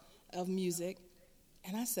world of music.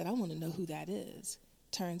 And I said, I want to know who that is.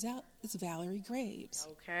 Turns out it's Valerie Graves.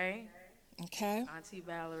 Okay. Auntie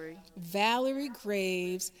Valerie. Valerie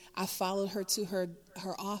Graves. I followed her to her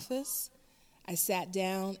office. I sat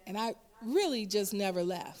down, and I really just never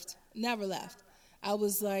left. I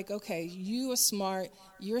was like, okay, you are smart.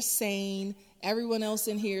 You're sane. Everyone else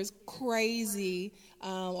in here is crazy.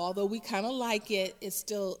 Although we kind of like it, it's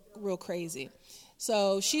still real crazy.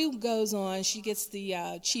 So she goes on. She gets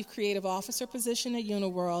the chief creative officer position at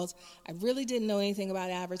Uniworld. I really didn't know anything about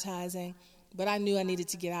advertising, but I knew I needed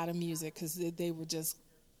to get out of music because they were just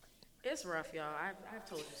It's rough, y'all. I've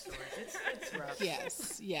told you stories. It's rough.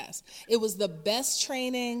 Yes. It was the best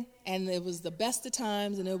training, and it was the best of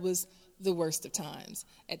times, and it was the worst of times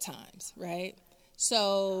at times, right?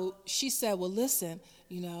 So she said, well, listen,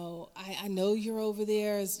 I know you're over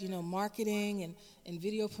there as, marketing and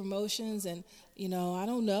video promotions, and, I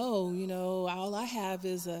don't know, all I have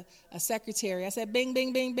is a secretary. I said, bing,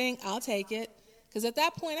 bing, bing, bing, I'll take it. Because at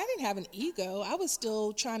that point, I didn't have an ego. I was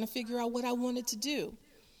still trying to figure out what I wanted to do.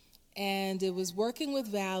 And it was working with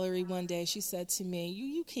Valerie one day. She said to me,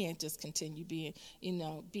 you can't just continue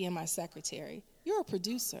being my secretary. You're a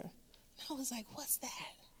producer. And I was like, what's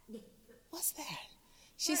that? What's that?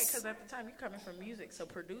 Because at the time you're coming from music, so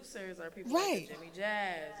producers are people right. like Jimmy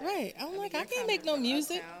Jazz. Right. I'm like, I can't make no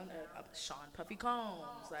music. Sean Puffy Combs,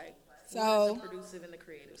 so productive in the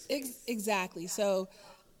creative space. Exactly. So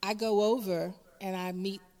I go over and I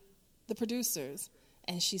meet the producers,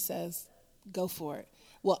 and she says, go for it.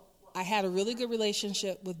 Well, I had a really good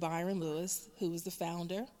relationship with Byron Lewis, who was the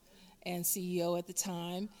founder and CEO at the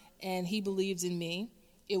time, and he believed in me.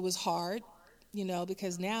 It was hard,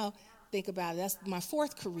 because now, think about it, that's my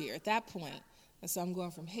fourth career at that point. And so I'm going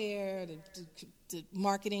from hair to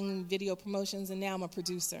marketing, video promotions, and now I'm a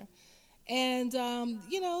producer. And, it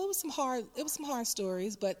was some hard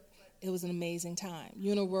stories, but it was an amazing time.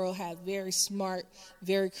 Uniworld had very smart,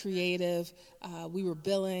 very creative. We were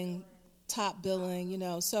top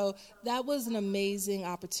billing, so that was an amazing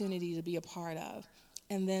opportunity to be a part of.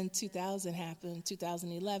 And then 2000 happened,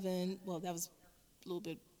 2011, well, that was a little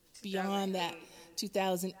bit beyond that,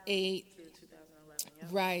 2008. Through 2011, yeah.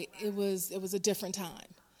 Right, it was a different time.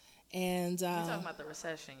 And we're talking about the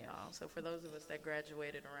recession, y'all. So for those of us that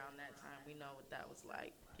graduated around that time, we know what that was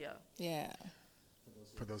like. Yeah.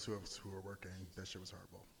 For those who were working, that shit was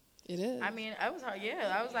horrible. It is. I mean, I was hard.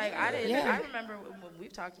 Yeah, I was like, I remember when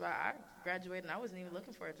we've talked about, I graduated and I wasn't even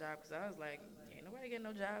looking for a job because I was like, ain't nobody getting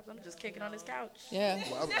no jobs. I'm just kicking on this couch. Yeah.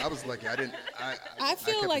 Well, I was lucky. I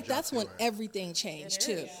feel like that's when everything changed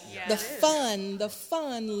too. Yeah. The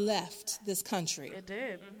fun left this country. It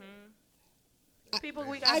did. Mm-hmm. People,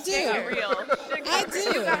 we got scared. I do.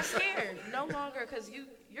 You got scared. No longer, because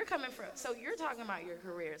you're coming from, so you're talking about your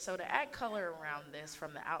career. So to add color around this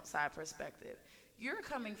from the outside perspective, you're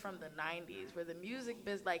coming from the 90s where the music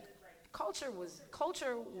business, culture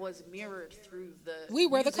was mirrored through the we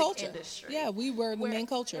were music the culture industry. Yeah, we were the main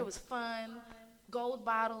culture. It was fun, gold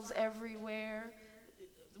bottles everywhere,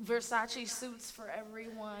 Versace suits for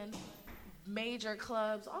everyone, major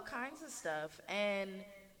clubs, all kinds of stuff. And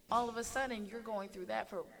all of a sudden you're going through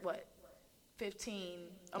that for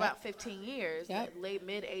about 15 years, late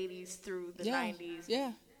mid 80s through the 90s.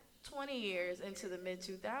 Yeah. 20 years into the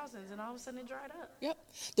mid-2000s, and all of a sudden it dried up. Yep.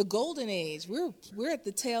 The golden age. We're at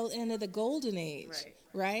the tail end of the golden age,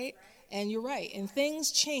 right? And you're right. And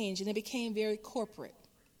things changed, and it became very corporate.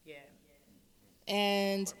 Yeah.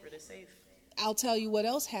 And corporate is safe. I'll tell you what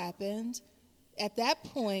else happened. At that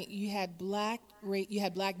point, you had black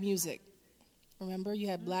music. Remember, you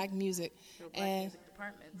had black music and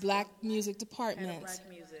black music departments. Black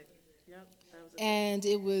music. Yep. That was and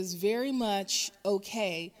it was very much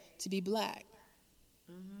okay to be black.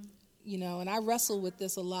 Mm-hmm. And I wrestle with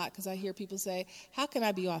this a lot because I hear people say, how can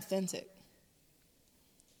I be authentic?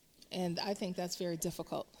 And I think that's very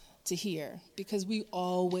difficult to hear because we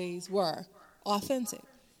always were authentic.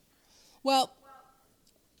 Well,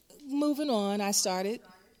 moving on, I started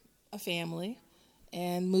a family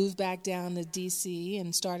and moved back down to D.C.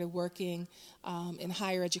 and started working in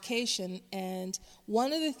higher education. And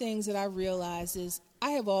one of the things that I realized is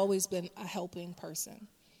I have always been a helping person.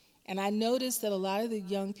 And I noticed that a lot of the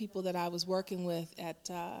young people that I was working with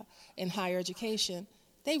in higher education,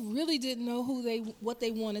 they really didn't know what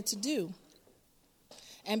they wanted to do.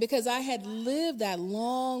 And because I had lived that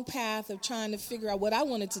long path of trying to figure out what I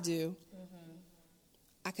wanted to do,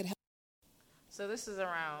 I could help. So this is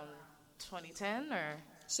around 2010 or?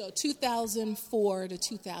 So 2004 to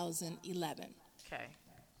 2011.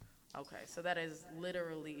 Okay, so that is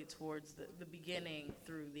literally towards the beginning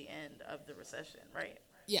through the end of the recession, right?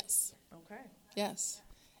 Yes. Okay. Yes.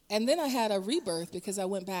 And then I had a rebirth because I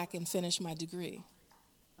went back and finished my degree.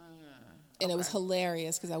 And it was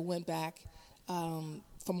hilarious because I went back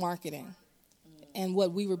for marketing. And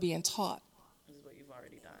what we were being taught. This is what you've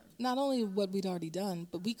already done. Not only what we'd already done,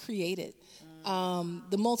 but we created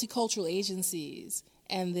the multicultural agencies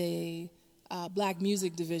and the black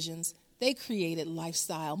music divisions. They created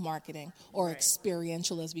lifestyle marketing or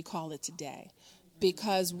experiential, as we call it today,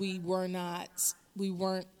 because we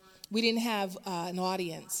didn't have an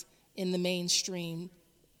audience in the mainstream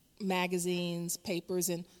magazines, papers,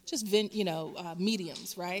 and just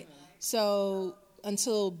mediums, right? So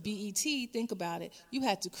until BET, think about it, you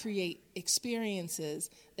had to create experiences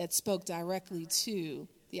that spoke directly to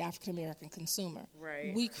the African American consumer.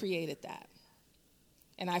 Right. We created that.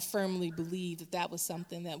 And I firmly believe that that was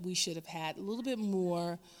something that we should have had a little bit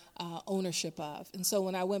more ownership of. And so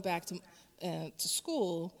when I went back to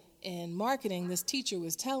school in marketing, this teacher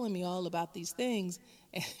was telling me all about these things.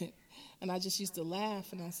 And I just used to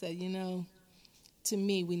laugh, and I said, to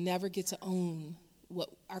me, we never get to own what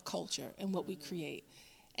our culture and what we create.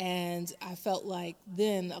 And I felt like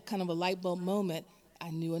then, a kind of a light bulb moment,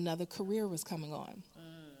 I knew another career was coming on.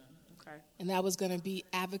 Okay. And that was going to be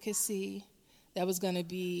advocacy. That was going to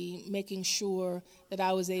be making sure that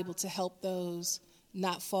I was able to help those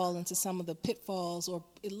not fall into some of the pitfalls, or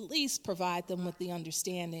at least provide them with the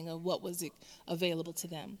understanding of what was available to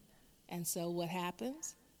them. And so what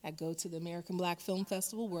happens? I go to the American Black Film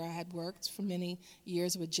Festival, where I had worked for many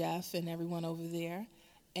years with Jeff and everyone over there,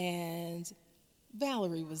 and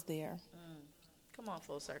Valerie was there. Come on,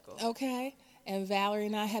 full circle. Okay, and Valerie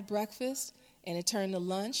and I had breakfast, and it turned to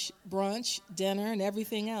lunch, brunch, dinner, and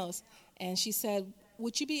everything else. And she said,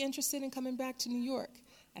 would you be interested in coming back to New York?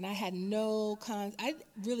 And I had I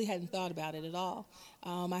really hadn't thought about it at all.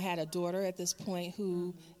 I had a daughter at this point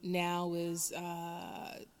who now is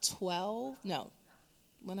 12. No,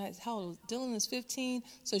 how old? Dylan is 15,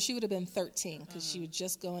 so she would have been 13 because she was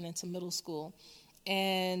just going into middle school.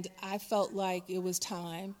 And I felt like it was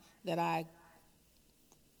time that I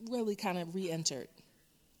really kind of re-entered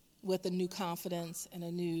with a new confidence and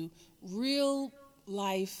a new real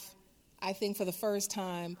life. I think for the first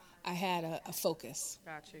time, I had a focus.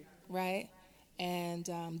 Got you. Right? And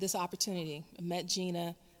this opportunity, I met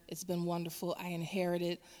Gina. It's been wonderful. I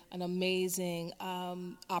inherited an amazing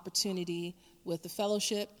opportunity with the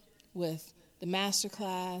fellowship, with the master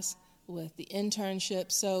class, with the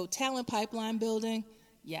internship. So talent pipeline building,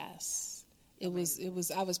 yes. I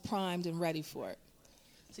was primed and ready for it.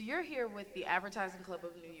 So you're here with the Advertising Club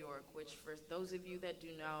of New York, which for those of you that do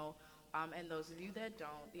know, and those of you that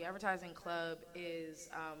don't, the Advertising Club is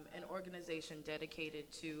an organization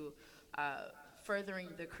dedicated to furthering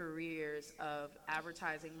the careers of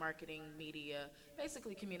advertising, marketing, media,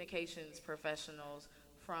 basically communications professionals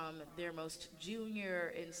from their most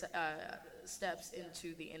junior steps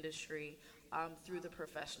into the industry through the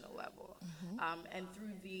professional level. And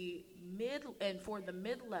through the for the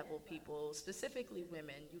mid-level people, specifically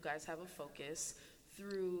women, you guys have a focus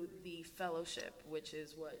through the fellowship, which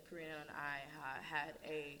is what Karina and I had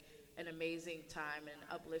an amazing time,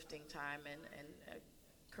 an uplifting time, and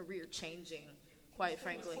a career-changing, quite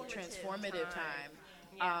frankly, transformative time.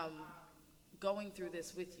 Yeah. Going through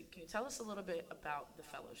this with you. Can you tell us a little bit about the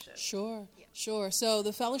fellowship? Sure. So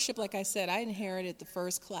the fellowship, like I said, I inherited the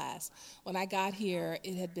first class. When I got here,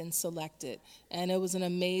 it had been selected, and it was an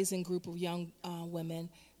amazing group of young women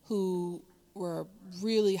who were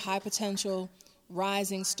really high potential,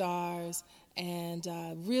 rising stars, and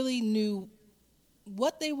really knew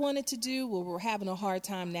what they wanted to do, but were having a hard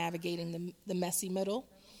time navigating the messy middle.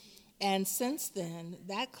 And since then,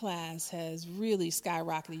 that class has really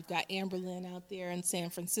skyrocketed. You've got Amberlynn out there in San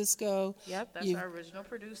Francisco. Yep, that's our original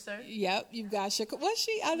producer. Yep, you've got what's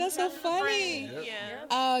she? Oh, that's so funny. Yeah.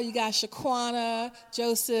 Oh, you got Shaquana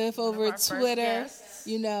Joseph over at Twitter. First guests.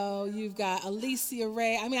 You've got Alicia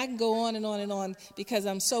Ray. I mean, I can go on and on and on because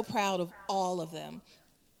I'm so proud of all of them.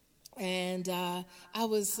 And I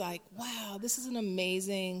was like, wow, this is an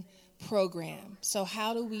amazing program. So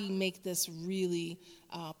how do we make this really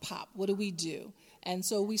pop? What do we do? And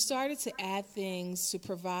so we started to add things to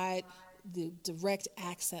provide the direct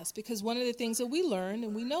access, because one of the things that we learned,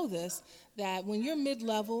 and we know this, that when you're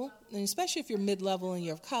mid-level, and especially if you're mid-level and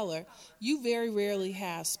you're of color, you very rarely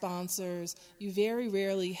have sponsors. You very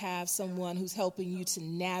rarely have someone who's helping you to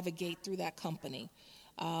navigate through that company.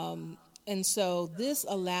 And so this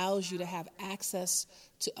allows you to have access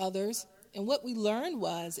to others. And what we learned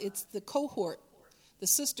was it's the cohort, the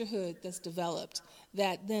sisterhood that's developed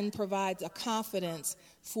that then provides a confidence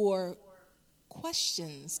for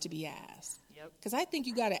questions to be asked. Because I think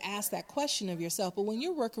you got to ask that question of yourself. But when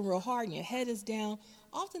you're working real hard and your head is down,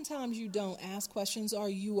 oftentimes you don't ask questions, or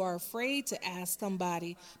you are afraid to ask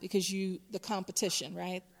somebody because the competition,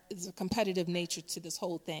 right? There's a competitive nature to this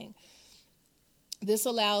whole thing. This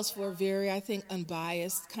allows for a very, I think,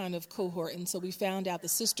 unbiased kind of cohort. And so we found out the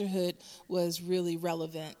sisterhood was really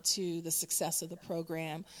relevant to the success of the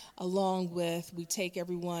program, along with we take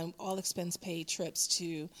everyone, all expense-paid trips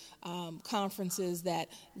to conferences that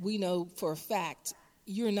we know for a fact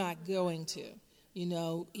you're not going to. You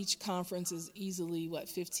know, each conference is easily,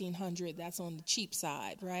 $1,500. That's on the cheap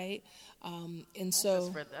side, right? And that's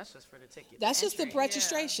so just for the ticket. that's just the entry.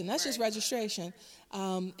 registration. That's just registration.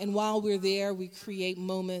 And while we're there, we create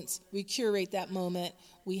moments. We curate that moment.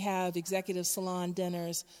 We have executive salon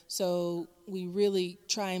dinners. So we really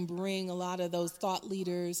try and bring a lot of those thought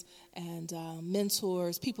leaders and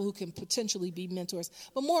mentors, people who can potentially be mentors,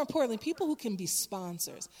 but more importantly, people who can be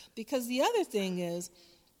sponsors. Because the other thing is,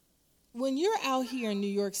 when you're out here in New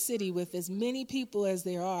York City with as many people as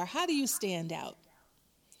there are, how do you stand out?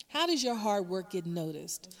 How does your hard work get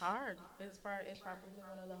noticed? It's hard. It's probably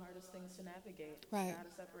one of the hardest things to navigate. Right. How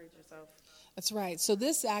to separate yourself. That's right. So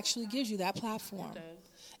this actually gives you that platform. It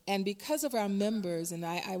does. And because of our members, and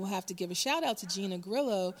I will have to give a shout out to Gina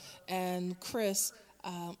Grillo and Chris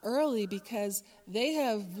Early, because they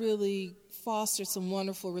have really fostered some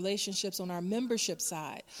wonderful relationships on our membership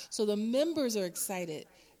side. So the members are excited.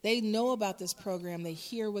 They know about this program. They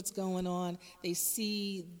hear what's going on. They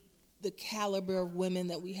see the caliber of women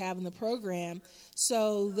that we have in the program.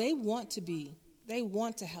 So they want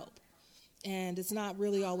to help. And it's not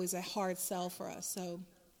really always a hard sell for us. So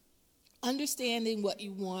understanding what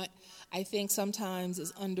you want, I think sometimes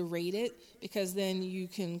is underrated, because then you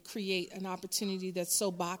can create an opportunity that's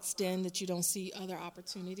so boxed in that you don't see other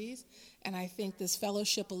opportunities. And I think this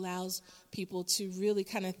fellowship allows people to really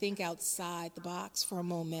kind of think outside the box for a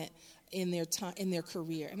moment in their time, in their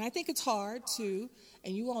career. And I think it's hard too,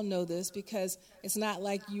 and you all know this, because it's not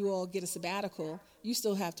like you all get a sabbatical. You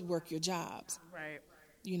still have to work your jobs. Right.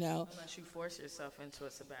 You know, unless you force yourself into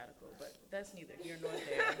a sabbatical, but that's neither here nor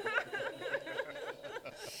there.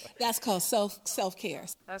 That's called self-care.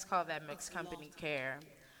 Let's call that mixed company care.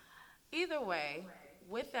 Either way,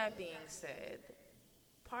 with that being said,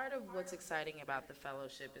 part of what's exciting about the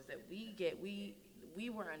fellowship is that we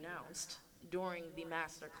were announced during the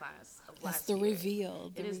master class of last year.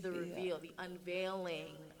 It is the reveal, the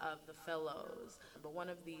unveiling of the fellows. But one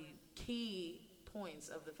of the key points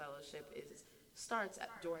of the fellowship starts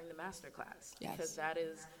during the master class, because that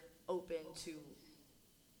is open to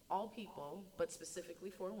all people, but specifically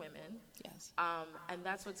for women. Yes. And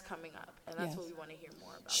that's what's coming up, and that's what we want to hear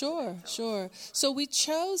more about. Sure. So we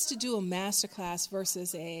chose to do a masterclass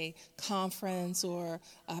versus a conference or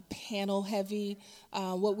a panel heavy.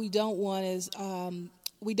 What we don't want is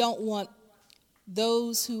we don't want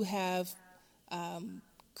those who have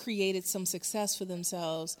created some success for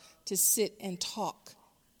themselves to sit and talk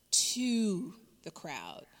to the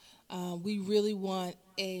crowd. We really want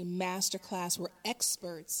a master class where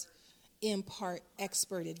experts impart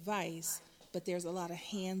expert advice, but there's a lot of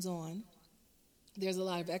hands-on. There's a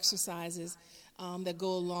lot of exercises that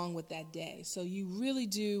go along with that day. So you really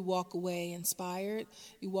do walk away inspired.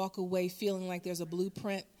 You walk away feeling like there's a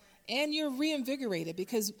blueprint, and you're reinvigorated,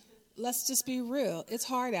 because let's just be real, it's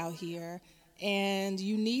hard out here, and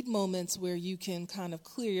you need moments where you can kind of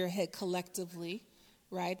clear your head collectively.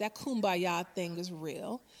 Right, that kumbaya thing is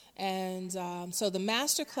real. And so the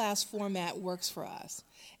masterclass format works for us.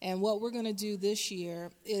 And what we're going to do this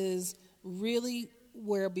year is really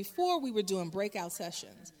where before we were doing breakout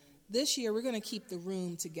sessions. This year we're going to keep the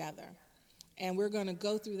room together. And we're going to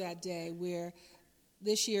go through that day where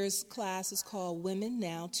this year's class is called Women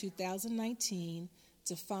Now 2019,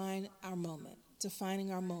 Defining Our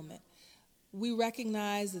Moment. We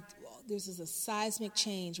recognize that this is a seismic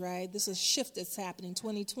change, right? This is a shift that's happening.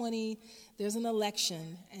 2020, there's an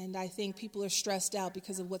election, and I think people are stressed out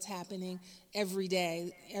because of what's happening every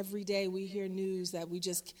day. Every day we hear news that we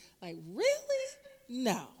just, like, really?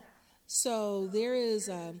 No. So there is,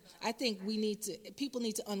 I think people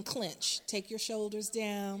need to unclench, take your shoulders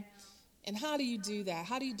down. And how do you do that?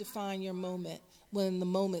 How do you define your moment when the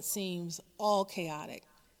moment seems all chaotic?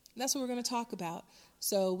 And that's what we're going to talk about.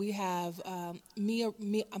 So we have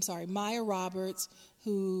Maya Roberts,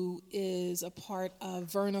 who is a part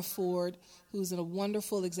of Verna Ford, who's a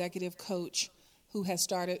wonderful executive coach who has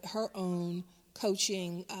started her own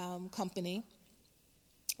coaching company.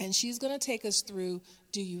 And she's going to take us through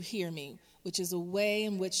Do You Hear Me?, which is a way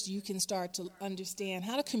in which you can start to understand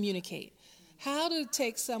how to communicate, how to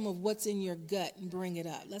take some of what's in your gut and bring it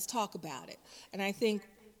up. Let's talk about it. And I think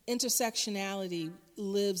intersectionality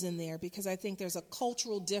lives in there, because I think there's a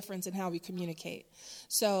cultural difference in how we communicate.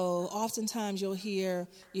 So oftentimes you'll hear,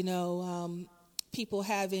 people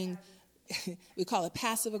having, we call it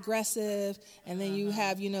passive aggressive, and then you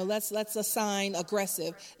have, let's assign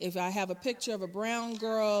aggressive. If I have a picture of a brown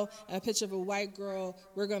girl and a picture of a white girl,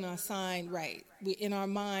 we're going to assign right. In our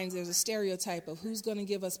minds, there's a stereotype of who's going to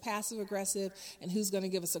give us passive aggressive and who's going to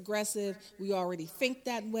give us aggressive. We already think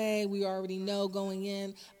that way. We already know going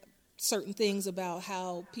in. certain things about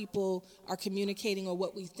how people are communicating or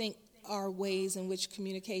what we think are ways in which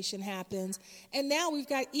communication happens. And now we've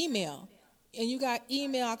got email. And you got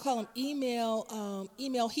email, I call them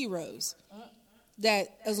email heroes. That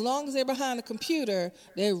as long as they're behind a computer,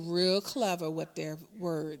 they're real clever with their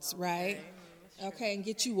words, right? Okay, and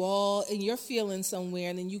get you all, and you're feeling somewhere,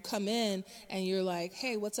 and then you come in, and you're like,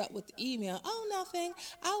 hey, what's up with the email? Oh, nothing.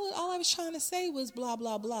 All I was trying to say was blah,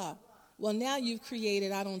 blah, blah. Well, now you've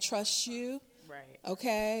created, I don't trust you. Right.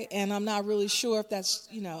 Okay, and I'm not really sure if that's,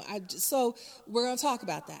 so we're going to talk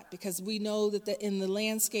about that because we know that in the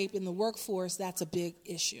landscape, in the workforce, that's a big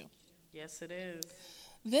issue. Yes, it is.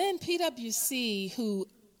 Then PwC, who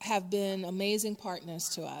have been amazing partners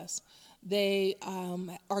to us, they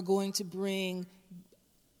are going to bring,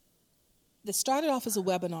 they started off as a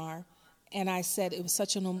webinar, and I said it was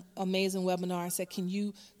such an amazing webinar. I said, can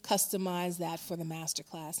you customize that for the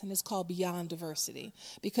masterclass? And it's called Beyond Diversity,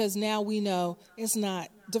 because now we know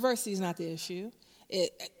diversity is not the issue.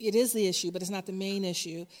 It is the issue, but it's not the main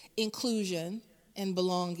issue. Inclusion and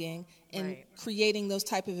belonging and creating those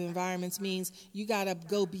type of environments means you got to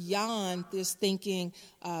go beyond this thinking,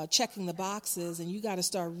 checking the boxes, and you got to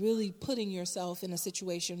start really putting yourself in a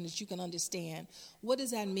situation that you can understand. What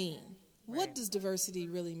does that mean? What does diversity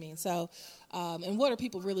really mean? So, and what are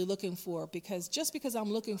people really looking for? Because just because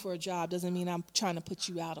I'm looking for a job doesn't mean I'm trying to put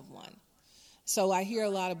you out of one. So I hear a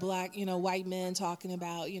lot of black, white men talking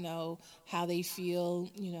about, how they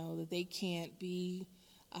feel, that they can't be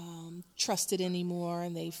trusted anymore,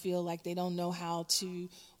 and they feel like they don't know how to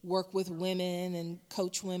work with women and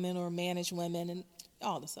coach women or manage women and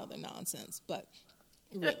all this other nonsense. But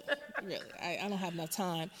really, I don't have enough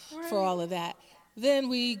time for all of that. Then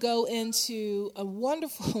we go into a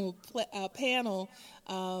wonderful panel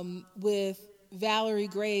with Valerie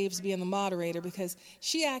Graves being the moderator, because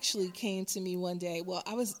she actually came to me one day. Well,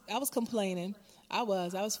 I was complaining. I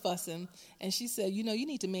was fussing, and she said, you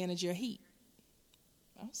need to manage your heat.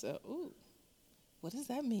 I said, ooh, what does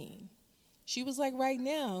that mean? She was like, right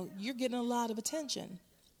now, you're getting a lot of attention.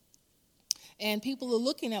 And people are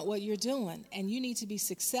looking at what you're doing. And you need to be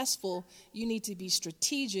successful. You need to be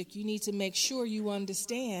strategic. You need to make sure you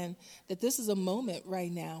understand that this is a moment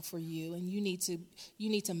right now for you. And you need to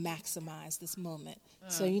maximize this moment.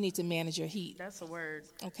 So you need to manage your heat. That's a word.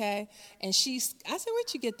 Okay? And I said,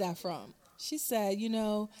 where'd you get that from? She said,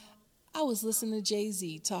 I was listening to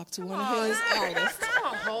Jay-Z talk to one of his artists.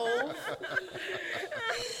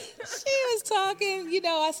 She was talking,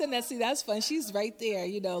 I said, that's fun. She's right there,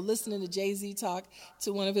 listening to Jay-Z talk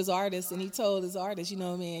to one of his artists, and he told his artist,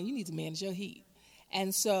 man, you need to manage your heat.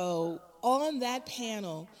 And so on that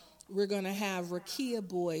panel, we're going to have Rakia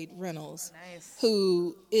Boyd Reynolds,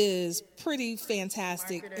 who is pretty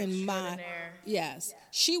fantastic Yes.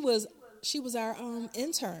 She was our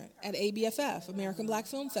intern at ABFF, American Black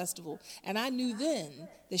Film Festival. And I knew then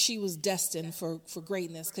that she was destined for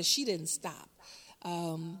greatness because she didn't stop.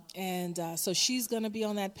 So she's going to be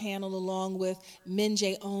on that panel along with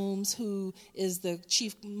Minjay Ohms, who is the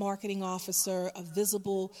Chief Marketing Officer of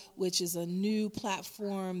Visible, which is a new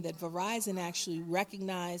platform that Verizon actually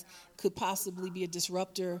recognized could possibly be a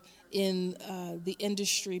disruptor in the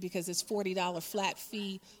industry because it's $40 flat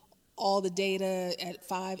fee. All the data at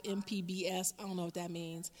 5 Mbps. I don't know what that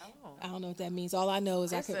means. I don't know what that means. All I know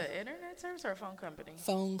is it's an internet service or a phone company?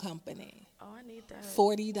 Phone company. Oh, I need that.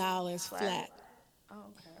 $40 flat. Oh,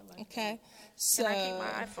 okay. Okay. So, can I keep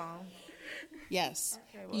my iPhone? Yes.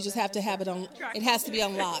 Okay, well, you just have to have it on. It has to be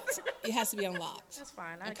unlocked. It has to be unlocked. That's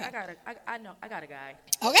fine. I got a guy.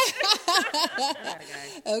 Okay. I got a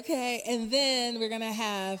guy. Okay, and then we're gonna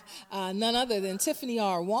have none other than Tiffany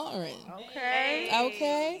R. Warren.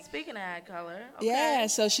 Okay. Speaking of ad color. Okay. Yeah.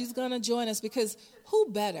 So she's gonna join us because who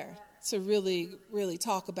better to really, really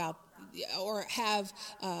talk about or have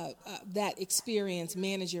that experience,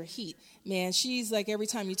 manage your heat. Man, she's like every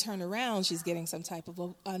time you turn around, she's getting some type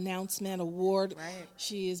of announcement, award. Right.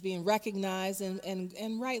 She is being recognized,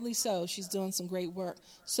 and rightly so. She's doing some great work.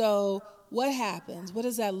 So what happens? What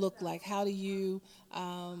does that look like? How do you,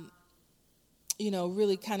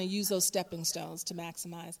 really kind of use those stepping stones to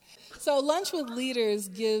maximize? So Lunch with Leaders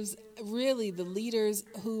gives really the leaders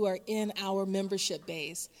who are in our membership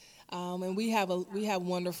base. And we have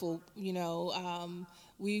wonderful,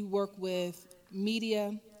 we work with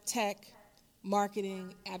media, tech,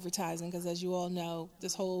 marketing, advertising, because as you all know,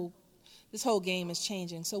 this whole game is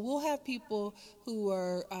changing. So we'll have people who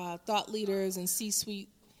are thought leaders and C-suite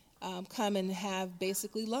come and have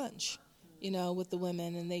basically lunch, with the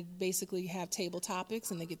women, and they basically have table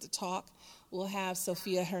topics and they get to talk. We'll have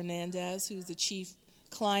Sophia Hernandez, who's the Chief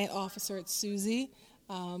Client Officer at Suzy,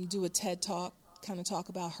 do a TED Talk kind of talk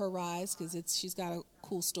about her rise because she's got a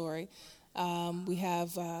cool story. We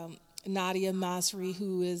have Nadia Masri,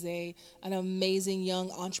 who is an amazing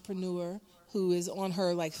young entrepreneur who is on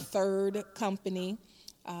her third company.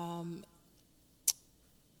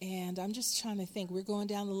 And I'm just trying to think. We're going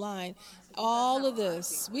down the line. All of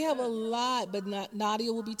this. We have a lot, but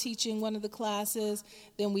Nadia will be teaching one of the classes.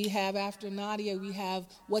 Then we have, after Nadia, we have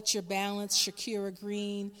What's Your Balance, Shakira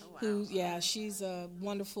Green, who, she's a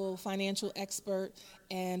wonderful financial expert,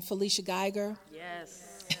 and Felicia Geiger.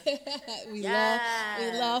 Yes. we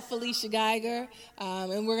love Felicia Geiger.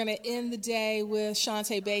 And we're going to end the day with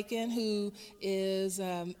Shantae Bacon, who is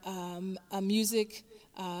a music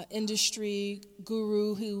industry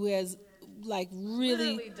guru who has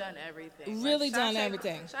really done everything. Done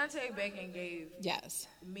everything. Shantae Bacon gave yes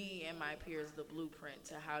me and my peers the blueprint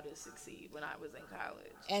to how to succeed when I was in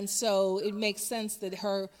college. And so it makes sense that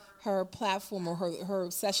her platform or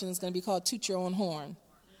her session is going to be called Toot Your Own Horn.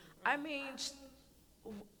 I mean,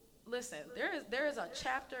 listen, there is a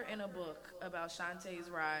chapter in a book about Shantae's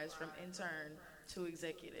rise from intern to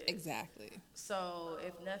executive. Exactly. So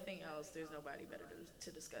if nothing else, there's nobody better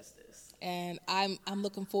to discuss this. And I'm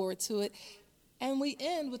looking forward to it. And we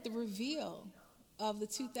end with the reveal of the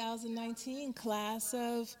 2019 class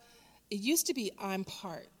of, it used to be I'm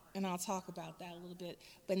Part, and I'll talk about that a little bit,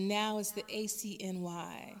 but now it's the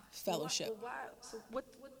ACNY Fellowship. So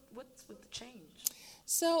what's with the change?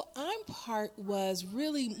 So I'm Part was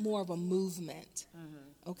really more of a movement,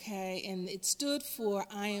 okay? And it stood for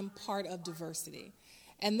I am part of diversity.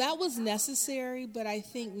 And that was necessary, but I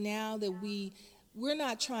think now that we're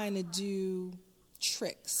not trying to do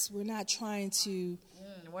tricks. We're not trying to...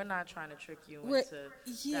 we're not trying to trick you into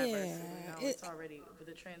diversity. No, it's already...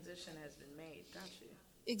 The transition has been made, don't you?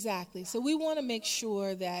 Exactly. So we want to make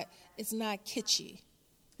sure that it's not kitschy.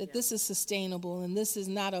 That this is sustainable and this is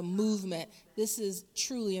not a movement. This is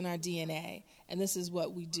truly in our DNA, and this is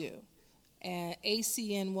what we do. And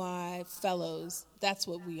ACNY Fellows, that's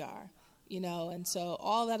what we are, And so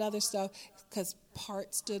all that other stuff, because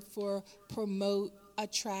PART stood for Promote,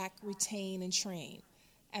 Attract, Retain, and Train.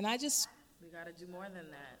 And we got to do more than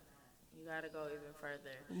that. You got to go even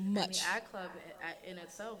further. Much. And the Ad Club in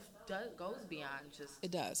itself goes beyond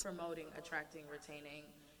just promoting, attracting, retaining.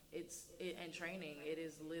 And training. It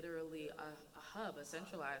is literally a hub, a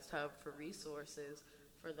centralized hub for resources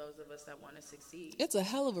for those of us that want to succeed. It's a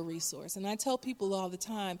hell of a resource. And I tell people all the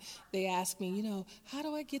time, they ask me, how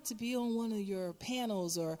do I get to be on one of your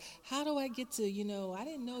panels? Or how do I get to, I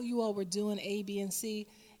didn't know you all were doing A, B, and C.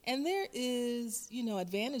 And there is,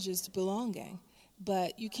 advantages to belonging.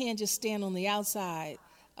 But you can't just stand on the outside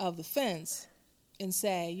of the fence and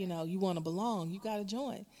say, you want to belong. You got to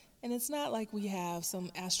join. And it's not like we have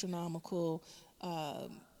some astronomical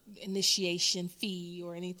initiation fee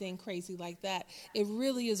or anything crazy like that. It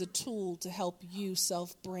really is a tool to help you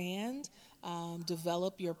self-brand,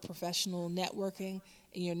 develop your professional networking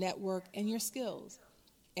and your network and your skills.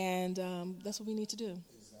 And that's what we need to do.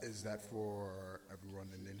 Is that for everyone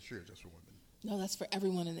in the industry or just for women? No, that's for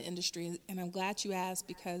everyone in the industry. And I'm glad you asked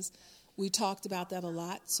because we talked about that a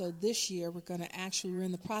lot. So this year we're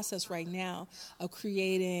in the process right now of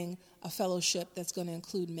creating a fellowship that's going to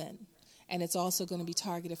include men. And it's also going to be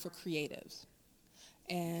targeted for creatives.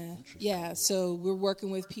 And so we're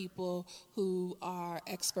working with people who are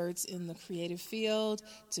experts in the creative field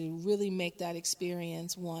to really make that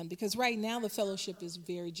experience one. Because right now the fellowship is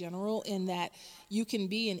very general in that you can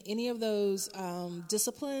be in any of those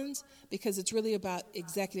disciplines because it's really about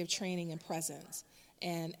executive training and presence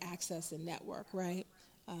and access and network, right?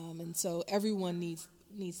 And so everyone needs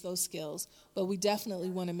those skills. But we definitely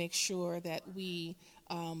want to make sure that we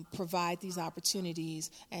provide these opportunities,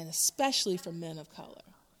 and especially for men of color.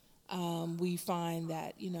 We find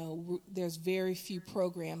that, there's very few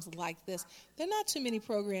programs like this. There are not too many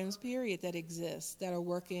programs, period, that exist that are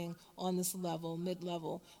working on this level,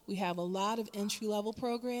 mid-level. We have a lot of entry-level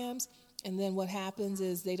programs, and then what happens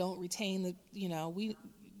is they don't retain the, we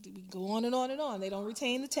go on and on and on. They don't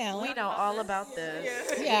retain the talent. We know all about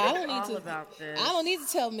this. Yeah, I don't need all about this. I don't need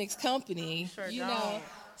to tell mixed company. Sure you don't. know.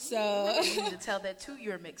 So you need to tell that to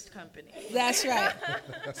your mixed company. That's right.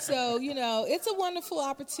 So, it's a wonderful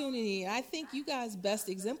opportunity. I think you guys best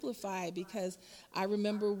exemplify it because I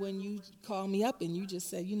remember when you called me up and you just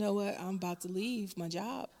said, you know what, I'm about to leave my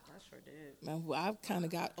job. I sure did. I kind of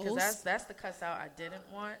got old. Because that's the cuss out I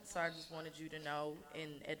didn't want, so I just wanted you to know in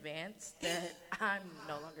advance that I'm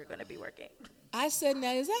no longer going to be working. I said,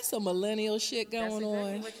 now, is that some millennial shit going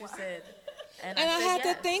on? That's exactly what you said. And I had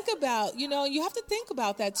to think about, you have to think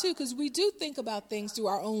about that too, because we do think about things through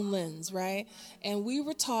our own lens, right? And we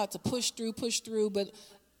were taught to push through, but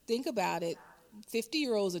think about it.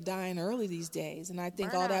 50-year-olds are dying early these days, and I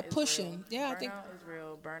think all that pushing. Real. Yeah, burnout I think is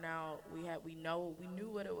real. Burnout. We knew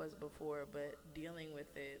what it was before, but dealing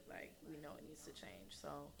with it, like, we know it needs to change. So,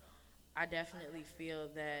 I definitely feel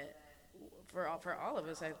that for all of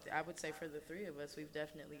us, I would say for the three of us, we've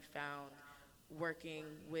definitely found working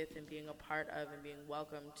with and being a part of and being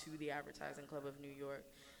welcome to the Advertising Club of New York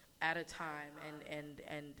at a time and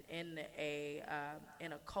in a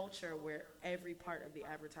culture where every part of the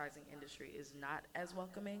advertising industry is not as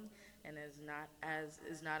welcoming and is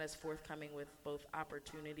not as forthcoming with both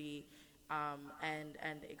opportunity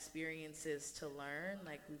and experiences to learn.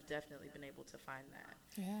 Like, we've definitely been able to find that.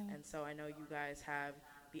 Yeah. And so I know you guys have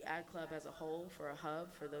the ad club as a whole for a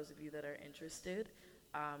hub for those of you that are interested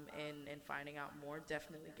in finding out more.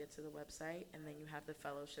 Definitely get to the website. And then you have the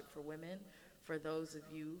fellowship for women for those of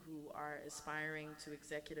you who are aspiring to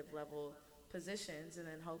executive level positions, and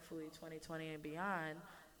then hopefully 2020 and beyond,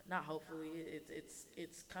 not hopefully,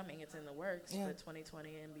 it's coming, it's in the works, but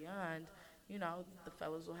 2020 and beyond, you know, the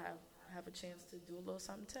fellows will have a chance to do a little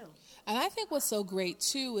something too. And I think what's so great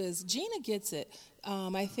too is Gina gets it.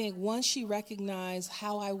 I think once she recognized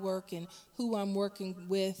how I work and who I'm working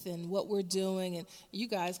with and what we're doing, and you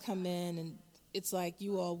guys come in and it's like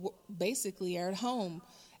you all basically are at home.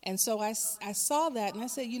 And so I saw that, and I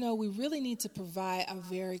said, you know, we really need to provide a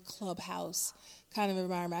very clubhouse kind of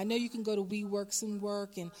environment. I know you can go to WeWorks and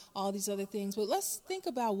work and all these other things, but let's think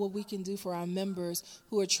about what we can do for our members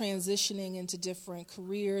who are transitioning into different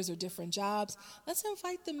careers or different jobs. Let's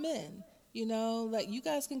invite them in. You know, like, you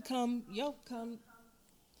guys can come. Come.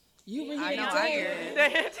 You were here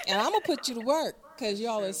today, and I'm going to put you to work because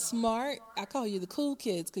y'all are smart. I call you the cool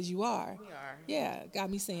kids because you are. We are. Yeah, got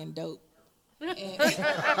me saying dope.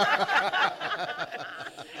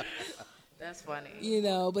 That's funny. You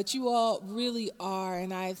know, but you all really are,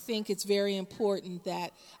 and I think it's very important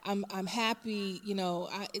that I'm happy, you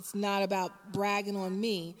know, it's not about bragging on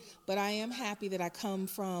me, but I am happy that I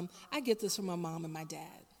get this from my mom and my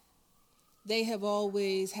dad. They have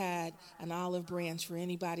always had an olive branch for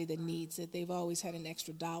anybody that needs it. They've always had an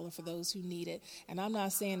extra dollar for those who need it. And I'm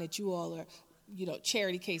not saying that you all are, you know,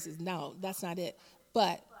 charity cases. No, that's not it.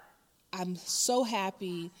 But I'm so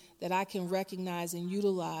happy that I can recognize and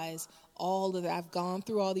utilize all of that. I've gone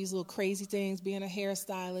through all these little crazy things, being a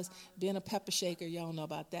hairstylist, being a pepper shaker. Y'all know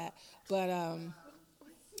about that. But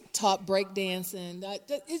taught breakdancing.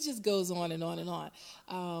 It just goes on and on and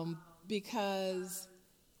on. Because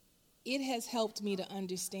it has helped me to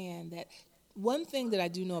understand that one thing that I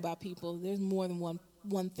do know about people, there's more than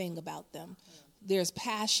one thing about them. There's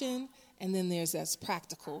passion, and then there's that's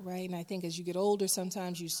practical, right? And I think as you get older,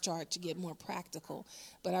 sometimes you start to get more practical.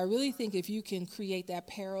 But I really think if you can create that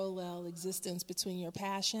parallel existence between your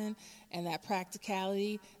passion and that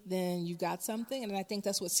practicality, then you've got something. And I think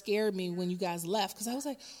that's what scared me when you guys left, because I was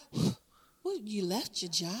like, well, you left your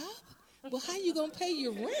job? Well, how you going to pay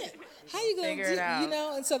your rent? How you going to do it, you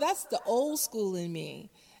know? And so that's the old school in me.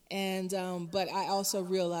 And but I also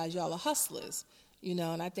realize y'all are hustlers. You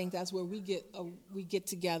know, and I think that's where we get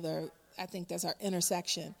together. I think that's our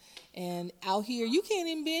intersection. And out here, you can't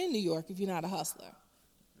even be in New York if you're not a hustler.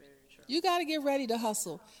 Very true. You got to get ready to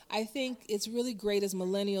hustle. I think it's really great as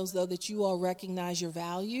millennials, though, that you all recognize your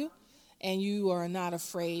value and you are not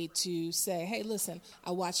afraid to say, hey, listen,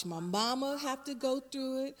 I watched my mama have to go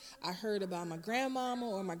through it. I heard about my grandmama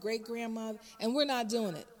or my great-grandmother, and we're not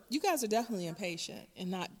doing it. You guys are definitely impatient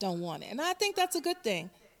and don't want it. And I think that's a good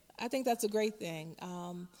thing. I think that's a great thing.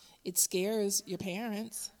 It scares your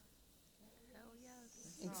parents.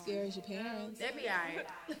 It scares your parents. They'll be all right.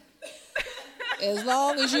 As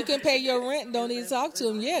long as you can pay your rent and don't need to talk to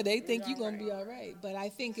them, yeah, they think you're going to be all right. But I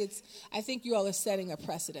think you all are setting a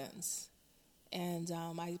precedence. And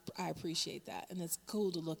I appreciate that. And it's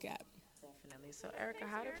cool to look at. Definitely. So, Erica,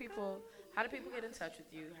 how do people get in touch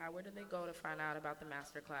with you? Where do they go to find out about the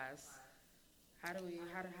masterclass? How does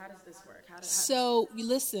this work? So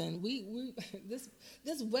listen,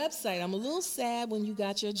 this website. I'm a little sad when you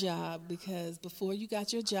got your job, because before you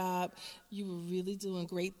got your job, you were really doing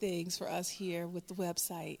great things for us here with the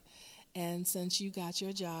website. And since you got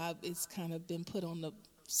your job, it's kind of been put on the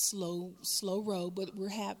slow road, but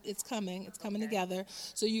it's coming together.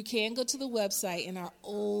 So you can go to the website, and our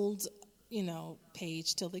old, page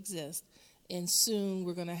still exists. And soon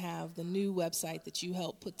we're going to have the new website that you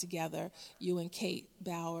helped put together, you and Kate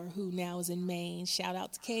Bauer, who now is in Maine. Shout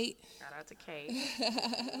out to Kate. Shout out to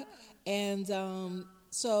Kate. And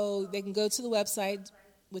so they can go to the website,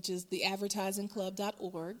 which is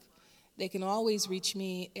theadvertisingclub.org. They can always reach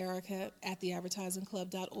me, Erica, at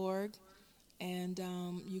theadvertisingclub.org. And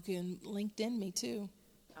you can LinkedIn me, too.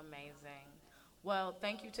 Amazing. Well,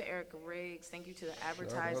 thank you to Erica Riggs. Thank you to the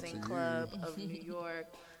Advertising Club of New York.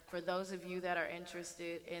 For those of you that are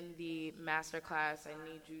interested in the masterclass, I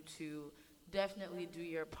need you to definitely do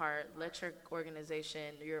your part. Let your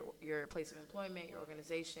organization, your place of employment, your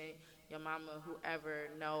organization, your mama, whoever,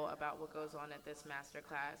 know about what goes on at this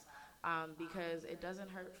masterclass. Because it doesn't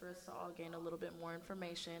hurt for us to all gain a little bit more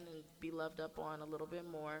information and be loved up on a little bit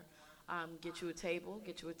more. Get you a table,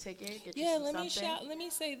 get you a ticket, get you something. Let me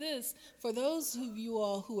say this. For those of you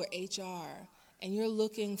all who are HR and you're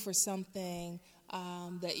looking for something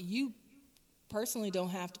that you personally don't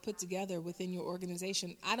have to put together within your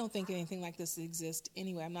organization, I don't think anything like this exists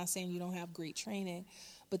anyway. I'm not saying you don't have great training,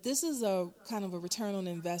 but this is a kind of a return on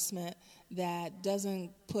investment that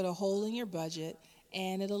doesn't put a hole in your budget,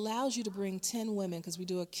 and it allows you to bring 10 women, because we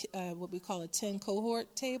do what we call a 10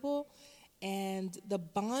 cohort table. And the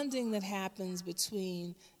bonding that happens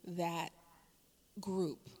between that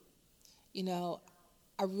group,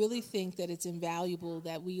 I really think that it's invaluable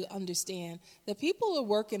that we understand that people are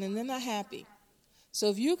working and they're not happy. So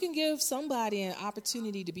if you can give somebody an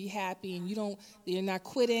opportunity to be happy and you're not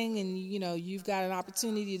quitting and you've got an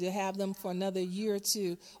opportunity to have them for another year or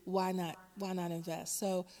two, why not invest?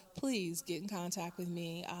 So please get in contact with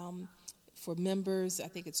me. For members, I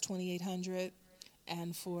think it's $2,800.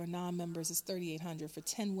 And for non-members, it's $3,800 for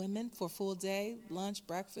 10 women for a full day, lunch,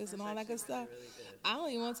 breakfast, and all that good stuff. Really good. I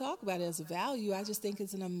don't even want to talk about it as a value. I just think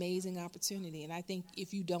it's an amazing opportunity. And I think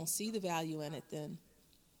if you don't see the value in it, then...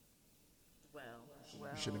 Well, you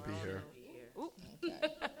shouldn't be here.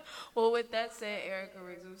 Okay. Well, with that said, Erica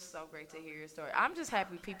Riggs, it was so great to hear your story. I'm just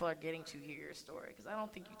happy people are getting to hear your story, because I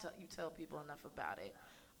don't think you tell people enough about it.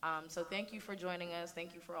 So thank you for joining us.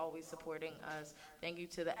 Thank you for always supporting us. Thank you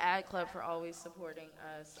to the Ad Club for always supporting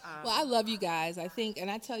us. Well, I love you guys. I think, and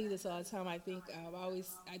I tell you this all the time, I think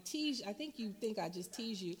I tease, I think you think I just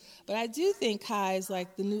tease you, but I do think Kai is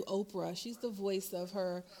like the new Oprah. She's the voice of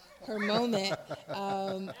her moment.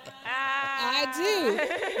 I do.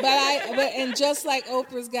 But and just like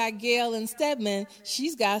Oprah's got Gail and Stedman,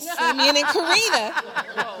 she's got Simeon and Karina.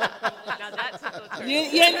 Whoa. Now that's a good turn. You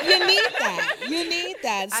need that. You need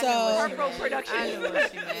that. So I know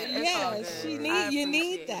what she meant. You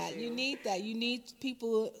need that. You need that. You need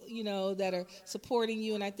people, that are supporting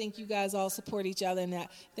you, and I think you guys all support each other, and I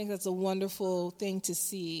think that's a wonderful thing to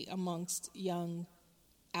see amongst young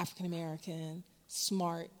African American,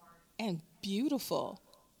 smart, and beautiful.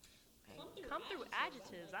 Come through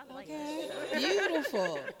adjectives. I like it.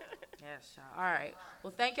 Beautiful. Yes, y'all. All right.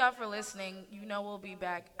 Well, thank y'all for listening. We'll be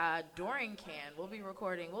back during Cannes. We'll be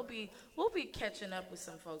recording. We'll be catching up with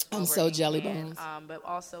some folks. I'm so jelly bones. But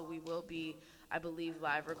also we will be, I believe,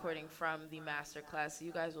 live recording from the master class. So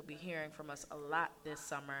you guys will be hearing from us a lot this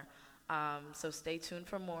summer. So stay tuned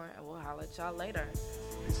for more, and we'll holler at y'all later.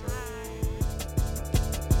 Peace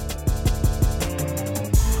out.